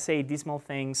to say dismal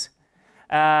things.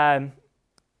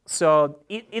 So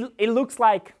it looks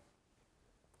like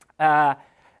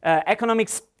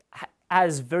economics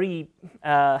has very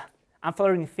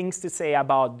unflattering things to say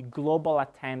about global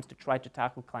attempts to try to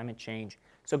tackle climate change.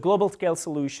 So global scale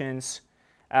solutions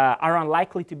are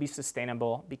unlikely to be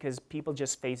sustainable because people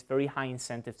just face very high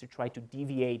incentives to try to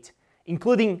deviate,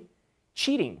 including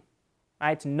cheating,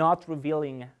 right? Not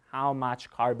revealing how much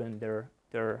carbon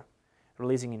they're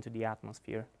releasing into the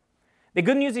atmosphere. The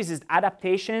good news is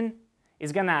adaptation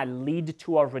is going to lead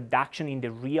to a reduction in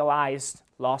the realized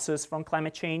losses from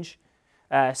climate change.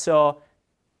 So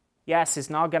yes, it's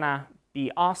not going to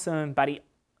be awesome, but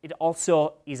it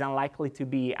also is unlikely to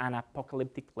be an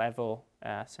apocalyptic level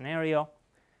scenario.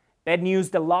 Bad news,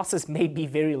 the losses may be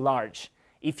very large.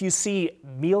 If you see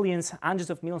millions, hundreds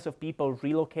of millions of people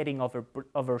relocating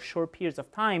over short periods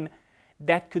of time,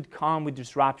 that could come with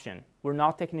disruption. We're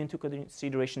not taking into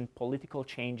consideration political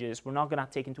changes. We're not going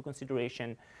to take into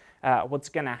consideration what's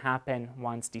going to happen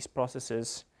once these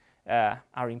processes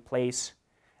are in place.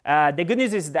 The good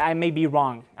news is that I may be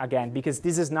wrong, again, because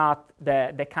this is not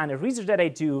the kind of research that I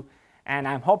do, and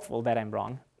I'm hopeful that I'm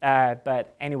wrong.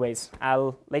 But anyways,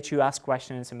 I'll let you ask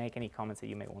questions and make any comments that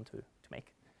you may want to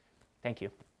make. Thank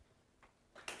you.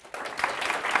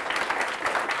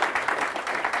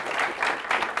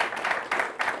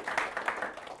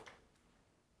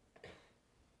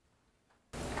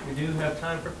 We do have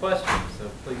time for questions,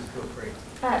 so please feel free.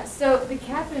 So the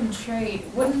cap and trade,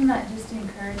 wouldn't that just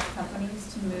encourage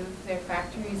companies to move their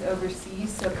factories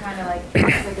overseas? So kind of like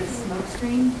it's like a smoke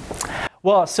screen?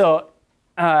 Well, so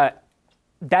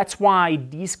that's why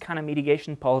these kind of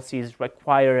mitigation policies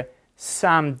require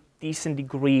some decent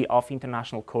degree of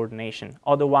international coordination.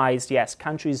 Otherwise, yes,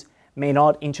 countries may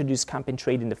not introduce cap and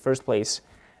trade in the first place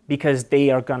because they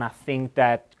are going to think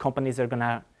that companies are going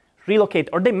to relocate,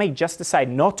 or they may just decide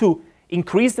not to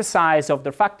increase the size of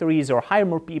their factories or hire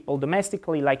more people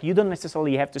domestically. Like, you don't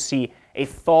necessarily have to see a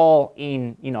fall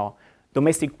in,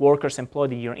 domestic workers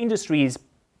employed in your industries,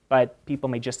 but people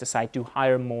may just decide to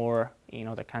hire more in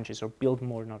other countries or build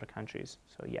more in other countries.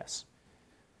 So yes.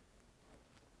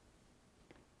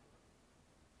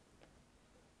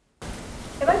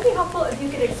 It might be helpful if you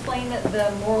could explain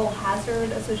the moral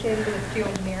hazard associated with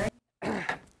geoengineering.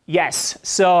 Yes.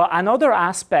 So another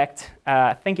aspect,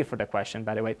 thank you for the question,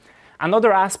 by the way.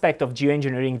 Another aspect of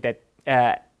geoengineering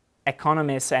that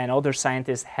economists and other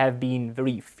scientists have been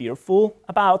very fearful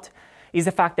about is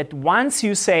the fact that once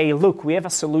you say, look, we have a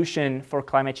solution for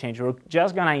climate change, we're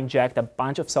just going to inject a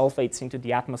bunch of sulfates into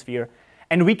the atmosphere,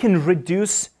 and we can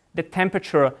reduce the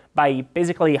temperature by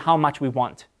basically how much we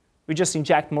want. We just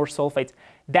inject more sulfates.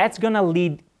 That's going to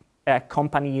lead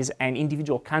companies and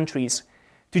individual countries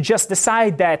to just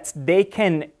decide that they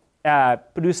can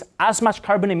produce as much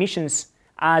carbon emissions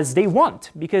as they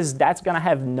want, because that's going to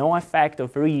have no effect or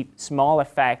very small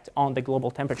effect on the global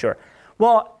temperature.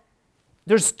 Well,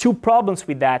 there's two problems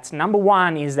with that. Number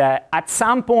one is that at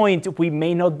some point we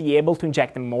may not be able to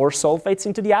inject more sulfates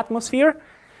into the atmosphere,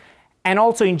 and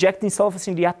also injecting sulfates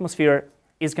in the atmosphere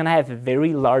is going to have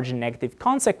very large negative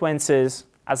consequences.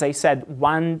 As I said,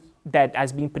 one that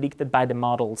has been predicted by the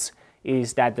models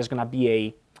is that there's going to be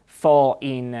a fall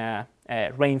in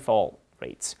rainfall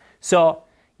rates. So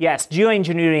yes,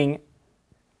 geoengineering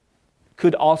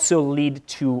could also lead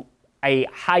to a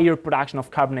higher production of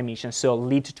carbon emissions, so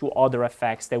lead to other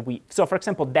effects that so for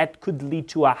example, that could lead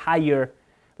to a higher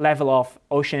level of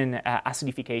ocean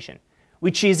acidification,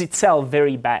 which is itself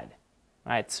very bad,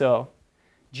 right? So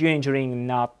geoengineering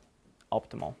not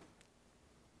optimal.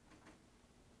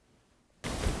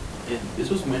 And this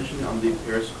was mentioned on the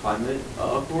Paris Climate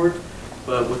Accord,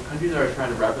 but with countries that are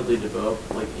trying to rapidly develop,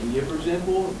 like India, for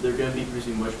example, they're going to be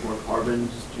producing much more carbon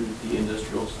just due to the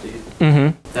industrial state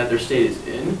that their state is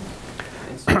in.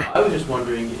 And so I was just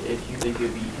wondering if you think it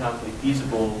would be economically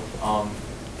feasible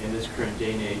in this current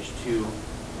day and age to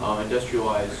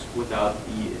industrialize without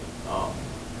the,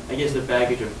 I guess, the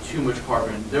baggage of too much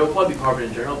carbon. There will probably be carbon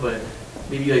in general, but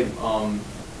maybe like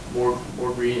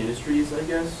more green industries, I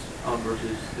guess,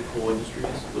 versus the coal industries.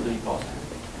 Would it be possible?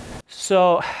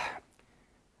 So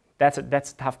that's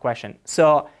a tough question.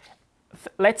 So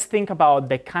let's think about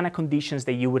the kind of conditions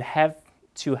that you would have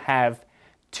to have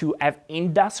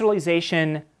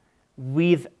industrialization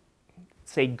with,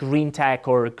 say, green tech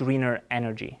or greener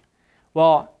energy.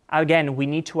 Well, again, we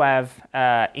need to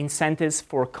have incentives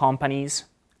for companies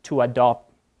to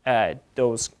adopt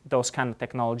those kind of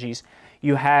technologies.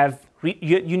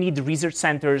 You need research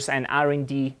centers and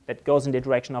R&D that goes in the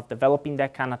direction of developing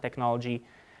that kind of technology.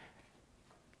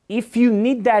 If you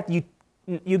need that,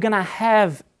 you're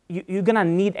gonna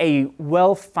need a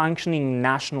well-functioning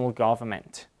national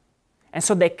government. And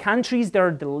so the countries that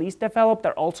are the least developed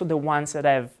are also the ones that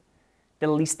have the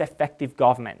least effective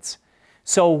governments.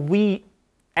 So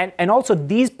and also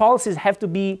these policies have to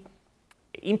be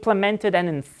implemented and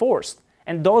enforced.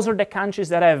 And those are the countries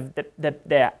that have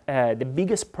the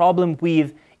biggest problem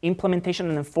with implementation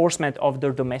and enforcement of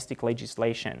their domestic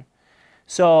legislation.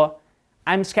 So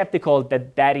I'm skeptical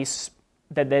that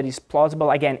is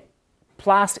plausible. Again,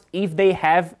 plus if they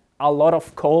have a lot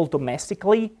of coal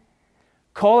domestically,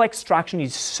 coal extraction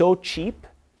is so cheap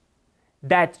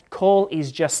that coal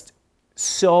is just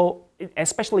so,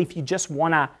 especially if you just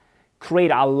want to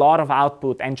create a lot of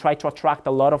output and try to attract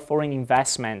a lot of foreign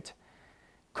investment,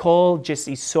 coal just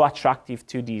is so attractive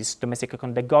to these domestic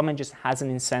economies. The government just has an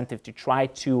incentive to try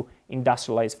to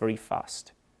industrialize very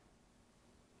fast.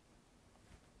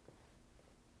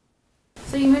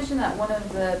 So you mentioned that one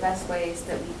of the best ways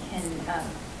that we can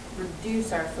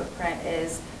reduce our footprint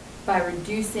is by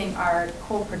reducing our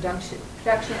coal production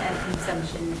and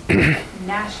consumption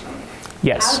nationally.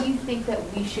 Yes. How do you think that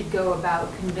we should go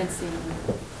about convincing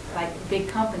big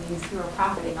companies who are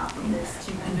profiting off of this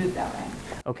to move that way?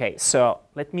 Okay, so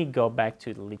let me go back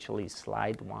to literally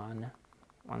slide one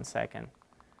second.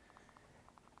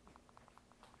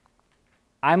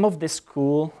 I'm of the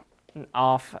school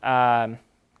of,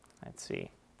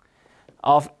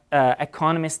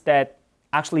 economists that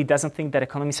actually doesn't think that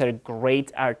economists are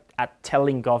great at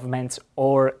telling governments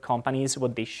or companies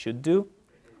what they should do.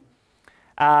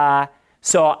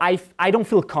 So I don't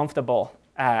feel comfortable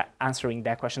answering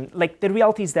that question. Like, the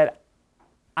reality is that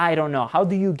I don't know. How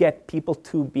do you get people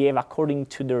to behave according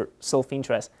to their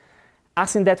self-interest?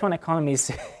 Asking that to an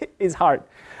economist is hard.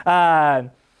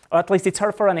 Or at least it's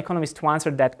hard for an economist to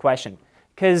answer that question.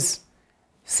 Because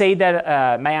say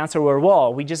that my answer were,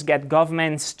 well, we just get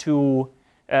governments to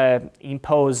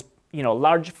impose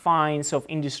large fines of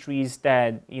industries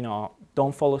that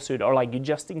don't follow suit, or like you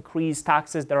just increase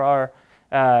taxes. There are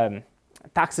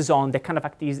taxes on the kind of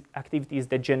activities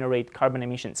that generate carbon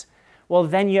emissions. Well,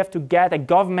 then you have to get a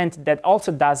government that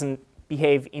also doesn't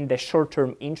behave in the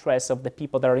short-term interests of the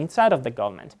people that are inside of the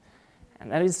government.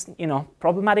 And that is,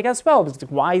 problematic as well.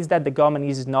 Why is that the government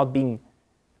is not being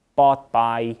bought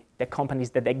by the companies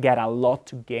that they get a lot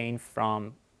to gain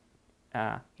from,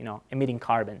 emitting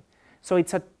carbon? So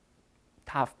it's a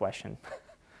tough question.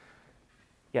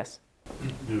 Yes?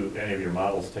 Do any of your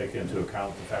models take into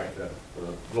account the fact that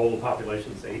the global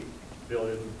population is 8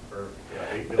 billion, or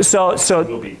 8 billion? So it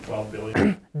will be 12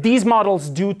 billion? These models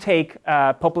do take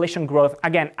population growth.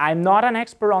 Again, I'm not an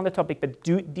expert on the topic, but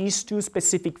these two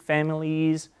specific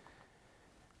families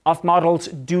of models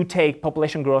do take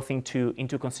population growth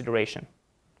into consideration.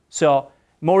 So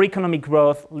more economic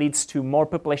growth leads to more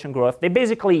population growth. They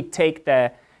basically take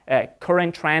the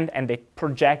current trend and they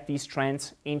project these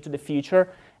trends into the future.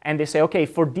 And they say, okay,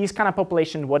 for this kind of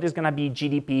population, what is going to be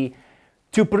GDP?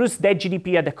 To produce that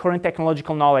GDP at the current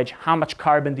technological knowledge, how much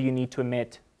carbon do you need to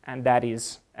emit? And that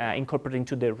is incorporated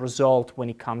into the result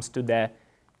when it comes to the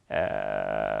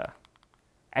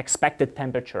expected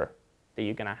temperature that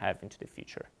you're going to have into the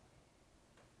future.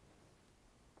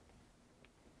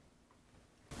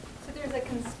 So there's a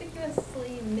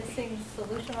conspicuously missing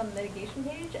solution on the mitigation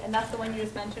page, and that's the one you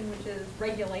just mentioned, which is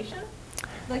regulation.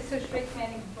 Like, so straight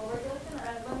command and control regulation, or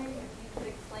I was wondering if you could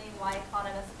explain why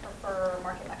economists prefer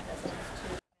market mechanisms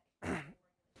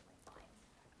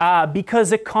to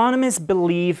because economists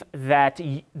believe that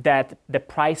the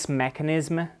price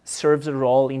mechanism serves a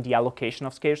role in the allocation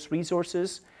of scarce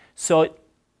resources. So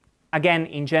again,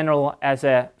 in general, as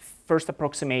a first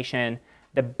approximation,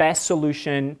 the best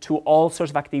solution to all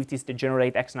sorts of activities that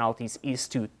generate externalities is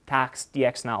to tax the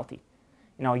externality.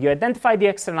 You identify the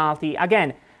externality.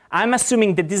 Again, I'm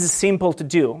assuming that this is simple to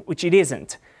do, which it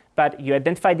isn't. But you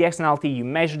identify the externality, you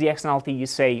measure the externality, you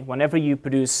say whenever you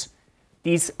produce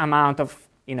this amount of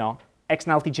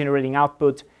externality generating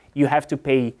output, you have to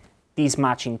pay these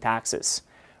matching taxes.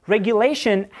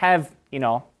 Regulation have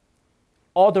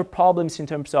other problems in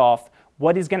terms of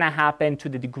what is going to happen to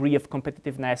the degree of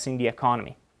competitiveness in the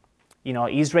economy.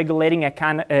 Is regulating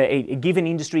a given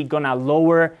industry going to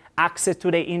lower access to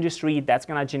the industry? That's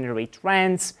going to generate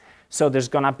rents. So there's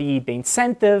going to be the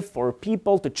incentive for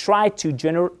people to try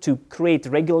to create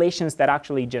regulations that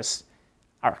actually just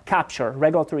are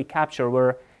regulatory capture,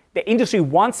 where the industry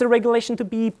wants the regulation to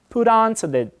be put on so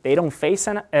that they don't face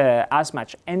as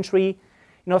much entry.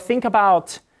 Think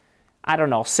about, I don't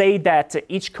know, say that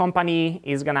each company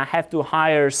is going to have to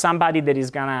hire somebody that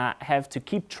is going to have to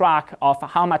keep track of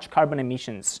how much carbon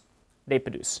emissions they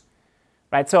produce,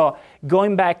 right? So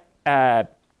going back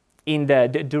during the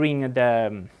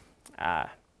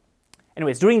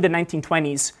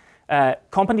 1920s,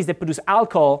 companies that produce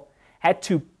alcohol had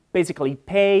to basically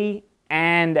pay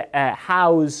and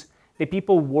house the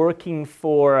people working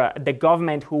for the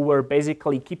government who were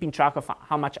basically keeping track of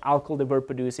how much alcohol they were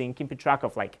producing, keeping track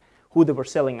of like who they were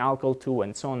selling alcohol to,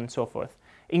 and so on and so forth,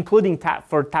 including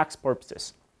for tax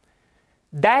purposes.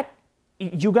 That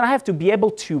you're gonna have to be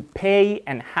able to pay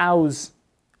and house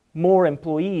more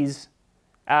employees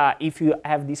if you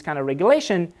have this kind of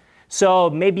regulation. So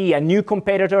maybe a new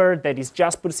competitor that is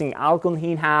just producing alcohol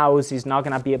in-house is not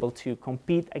going to be able to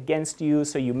compete against you.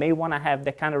 So you may want to have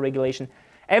that kind of regulation.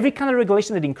 Every kind of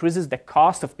regulation that increases the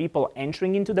cost of people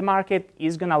entering into the market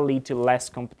is going to lead to less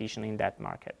competition in that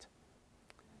market.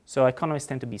 So economists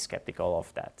tend to be skeptical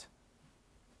of that.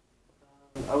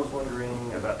 I was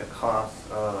wondering about the cost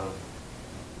of,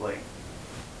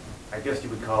 I guess you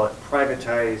would call it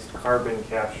privatized carbon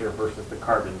capture versus the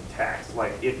carbon tax.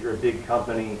 Like if you're a big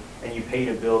company and you pay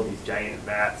to build these giant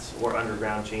vats or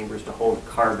underground chambers to hold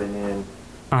carbon in,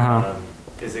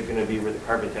 is it going to be where the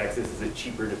carbon tax is? Is it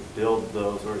cheaper to build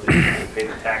those, or is it cheaper to pay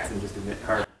the tax and just emit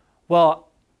carbon? Well,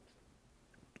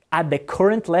 at the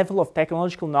current level of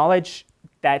technological knowledge,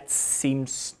 that doesn't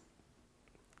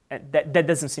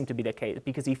seem to be the case.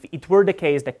 Because if it were the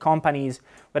case that companies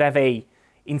would have a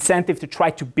incentive to try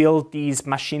to build these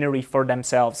machinery for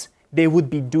themselves, they would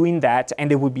be doing that, and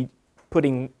they would be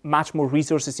putting much more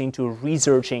resources into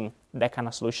researching that kind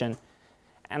of solution.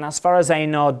 And as far as I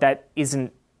know, that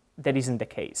isn't the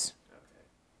case.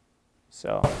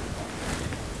 So,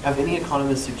 have any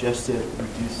economists suggested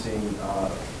reducing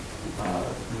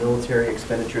military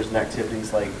expenditures and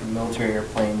activities like military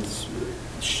airplanes,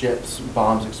 ships,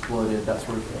 bombs exploded, that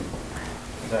sort of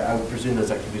thing? I would presume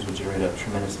those activities would generate a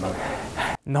tremendous amount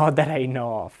of. Not that I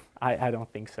know of. I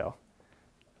don't think so.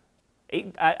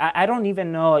 I don't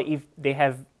even know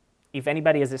if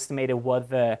anybody has estimated what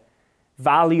the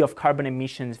value of carbon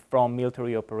emissions from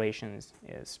military operations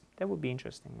is. That would be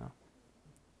interesting, though.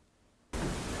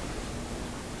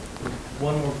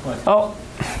 One more question. Oh,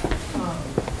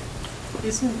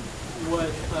 Isn't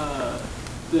what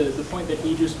the point that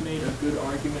he just made a good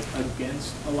argument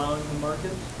against allowing the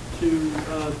market to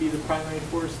be the primary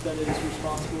force that is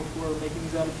responsible for making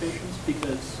these adaptations?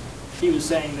 Because he was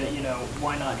saying that, you know,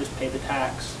 why not just pay the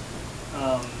tax?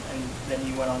 And then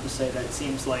you went on to say that it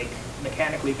seems like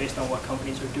mechanically, based on what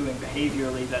companies are doing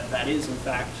behaviorally, that is in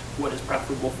fact what is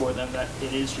preferable for them, that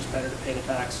it is just better to pay the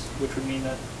tax, which would mean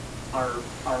that our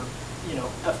you know,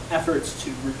 efforts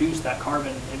to reduce that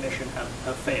carbon emission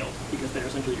have failed because they're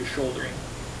essentially just shouldering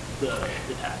the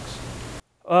tax.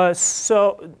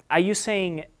 So are you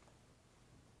saying,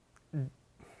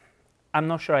 I'm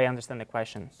not sure I understand the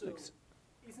question. So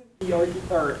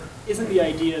isn't the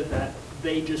idea that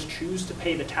they just choose to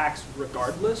pay the tax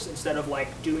regardless instead of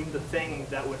like doing the thing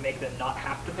that would make them not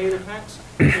have to pay the tax,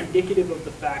 indicative of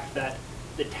the fact that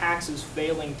the tax is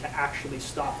failing to actually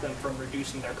stop them from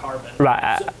reducing their carbon?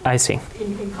 Right, So, I see.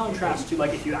 In contrast to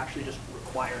like if you actually just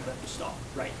require them to stop,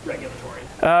 right, regulatory.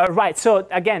 Right, so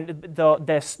again,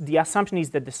 the assumption is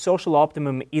that the social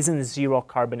optimum isn't zero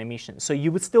carbon emissions. So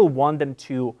you would still want them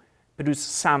to produce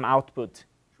some output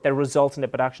that results in the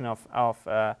production of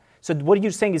so what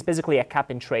you're saying is basically a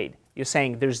cap and trade. You're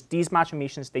saying there's these much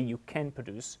emissions that you can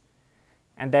produce,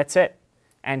 and that's it.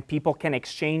 And people can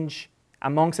exchange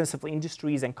amongst themselves,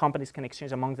 industries and companies can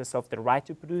exchange amongst themselves the right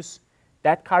to produce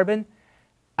that carbon.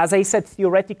 As I said,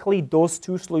 theoretically, those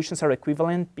two solutions are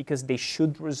equivalent because they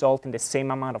should result in the same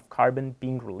amount of carbon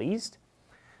being released.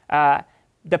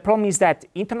 The problem is that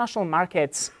international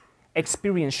markets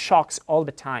experience shocks all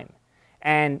the time.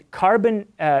 And carbon,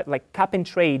 like cap and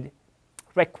trade,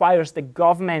 requires the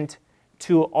government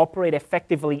to operate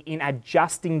effectively in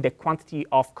adjusting the quantity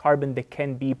of carbon that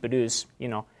can be produced, you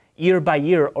know, year by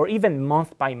year or even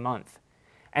month by month.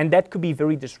 And that could be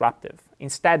very disruptive.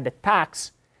 Instead, the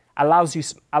tax allows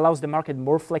the market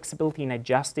more flexibility in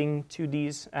adjusting to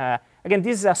these. Again,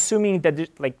 this is assuming that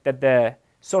the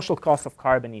social cost of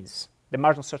carbon is, the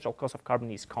marginal social cost of carbon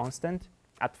is constant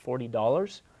at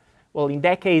 $40. Well, in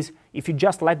that case, if you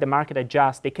just let the market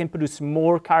adjust, they can produce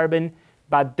more carbon,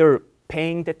 but they're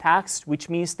paying the tax, which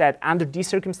means that under these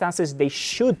circumstances, they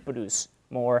should produce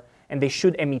more and they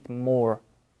should emit more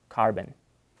carbon.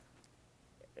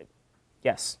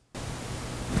 Yes?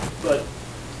 But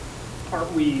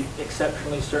aren't we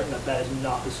exceptionally certain that that is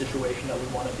not the situation that we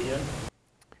want to be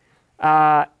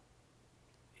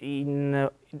in?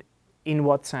 In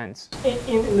what sense?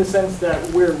 In the sense that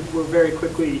we're very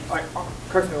quickly,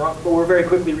 correct me if I'm wrong, but we're very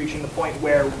quickly reaching the point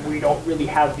where we don't really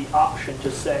have the option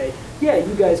to say, yeah,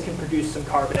 you guys can produce some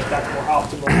carbon if that's more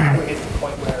optimal. We're hitting the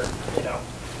point where, you know,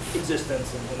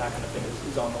 existence and that kind of thing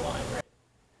is on the line,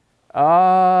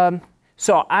 right?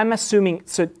 So I'm assuming,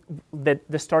 so that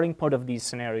the starting point of this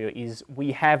scenario is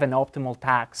we have an optimal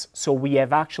tax, so we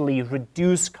have actually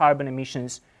reduced carbon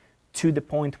emissions to the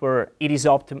point where it is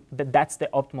that's the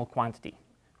optimal quantity,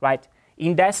 right?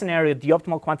 In that scenario, the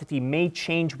optimal quantity may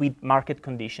change with market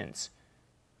conditions,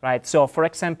 right? So for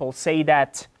example, say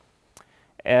that,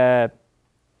 I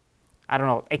don't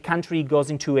know, a country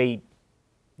goes into a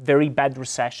very bad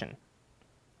recession,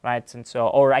 right? And so,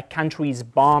 or a country is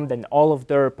bombed and all of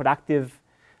their productive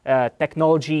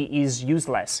technology is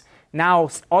useless. Now,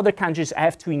 other countries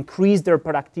have to increase their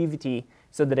productivity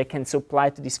so that they can supply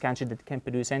to this country that can't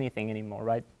produce anything anymore,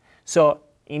 right? So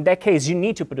in that case, you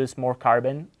need to produce more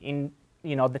carbon.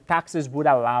 The taxes would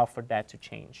allow for that to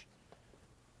change.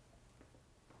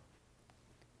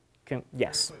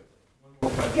 Yes?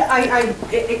 Yeah,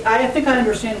 I think I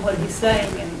understand what he's saying,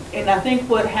 and I think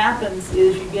what happens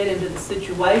is you get into the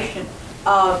situation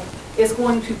of it's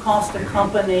going to cost a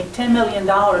company $10 million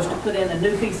to put in a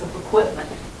new piece of equipment,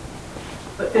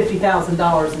 but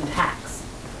 $50,000 in tax.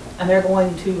 And they're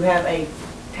going to have a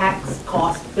tax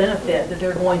cost benefit that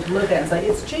they're going to look at and say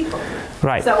it's cheaper.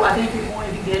 Right. So I think you're going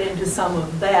to get into some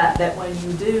of that when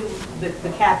you do the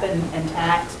cap and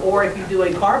tax, or if you do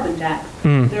a carbon tax,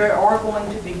 there are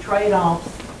going to be trade-offs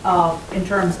in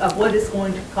terms of what it's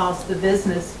going to cost the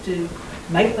business to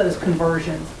make those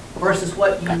conversions versus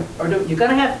what you are doing. You're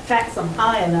going to have to tax them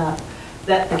high enough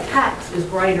that the tax is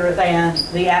greater than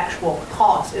the actual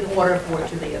cost in order for it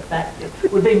to be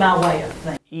effective, would be my way of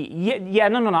thinking. Yeah,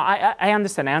 no, I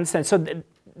understand. So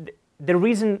the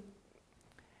reason,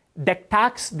 the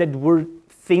tax that we're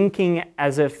thinking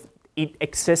as if it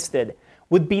existed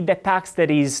would be the tax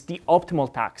that is the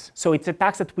optimal tax. So it's a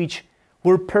tax at which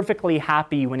we're perfectly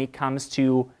happy when it comes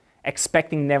to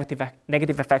expecting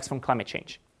negative effects from climate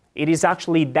change. It is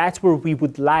actually, that's where we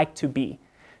would like to be.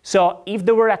 So if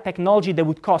there were a technology that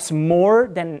would cost more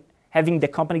than having the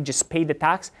company just pay the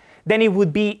tax, then it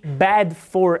would be bad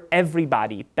for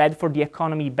everybody, bad for the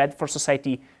economy, bad for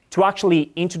society to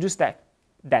actually introduce that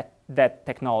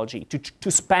technology,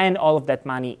 to spend all of that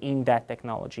money in that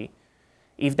technology,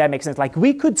 if that makes sense. Like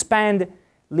we could spend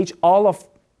all of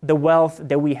the wealth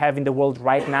that we have in the world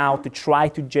right now to try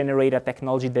to generate a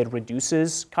technology that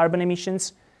reduces carbon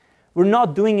emissions. We're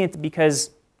not doing it because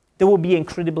that would be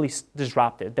incredibly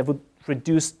disruptive. That would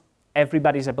reduce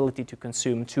everybody's ability to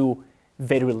consume to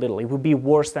very little. It would be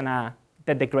worse than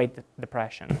the Great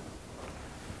Depression.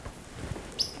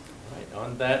 Right,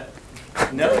 on that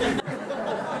note.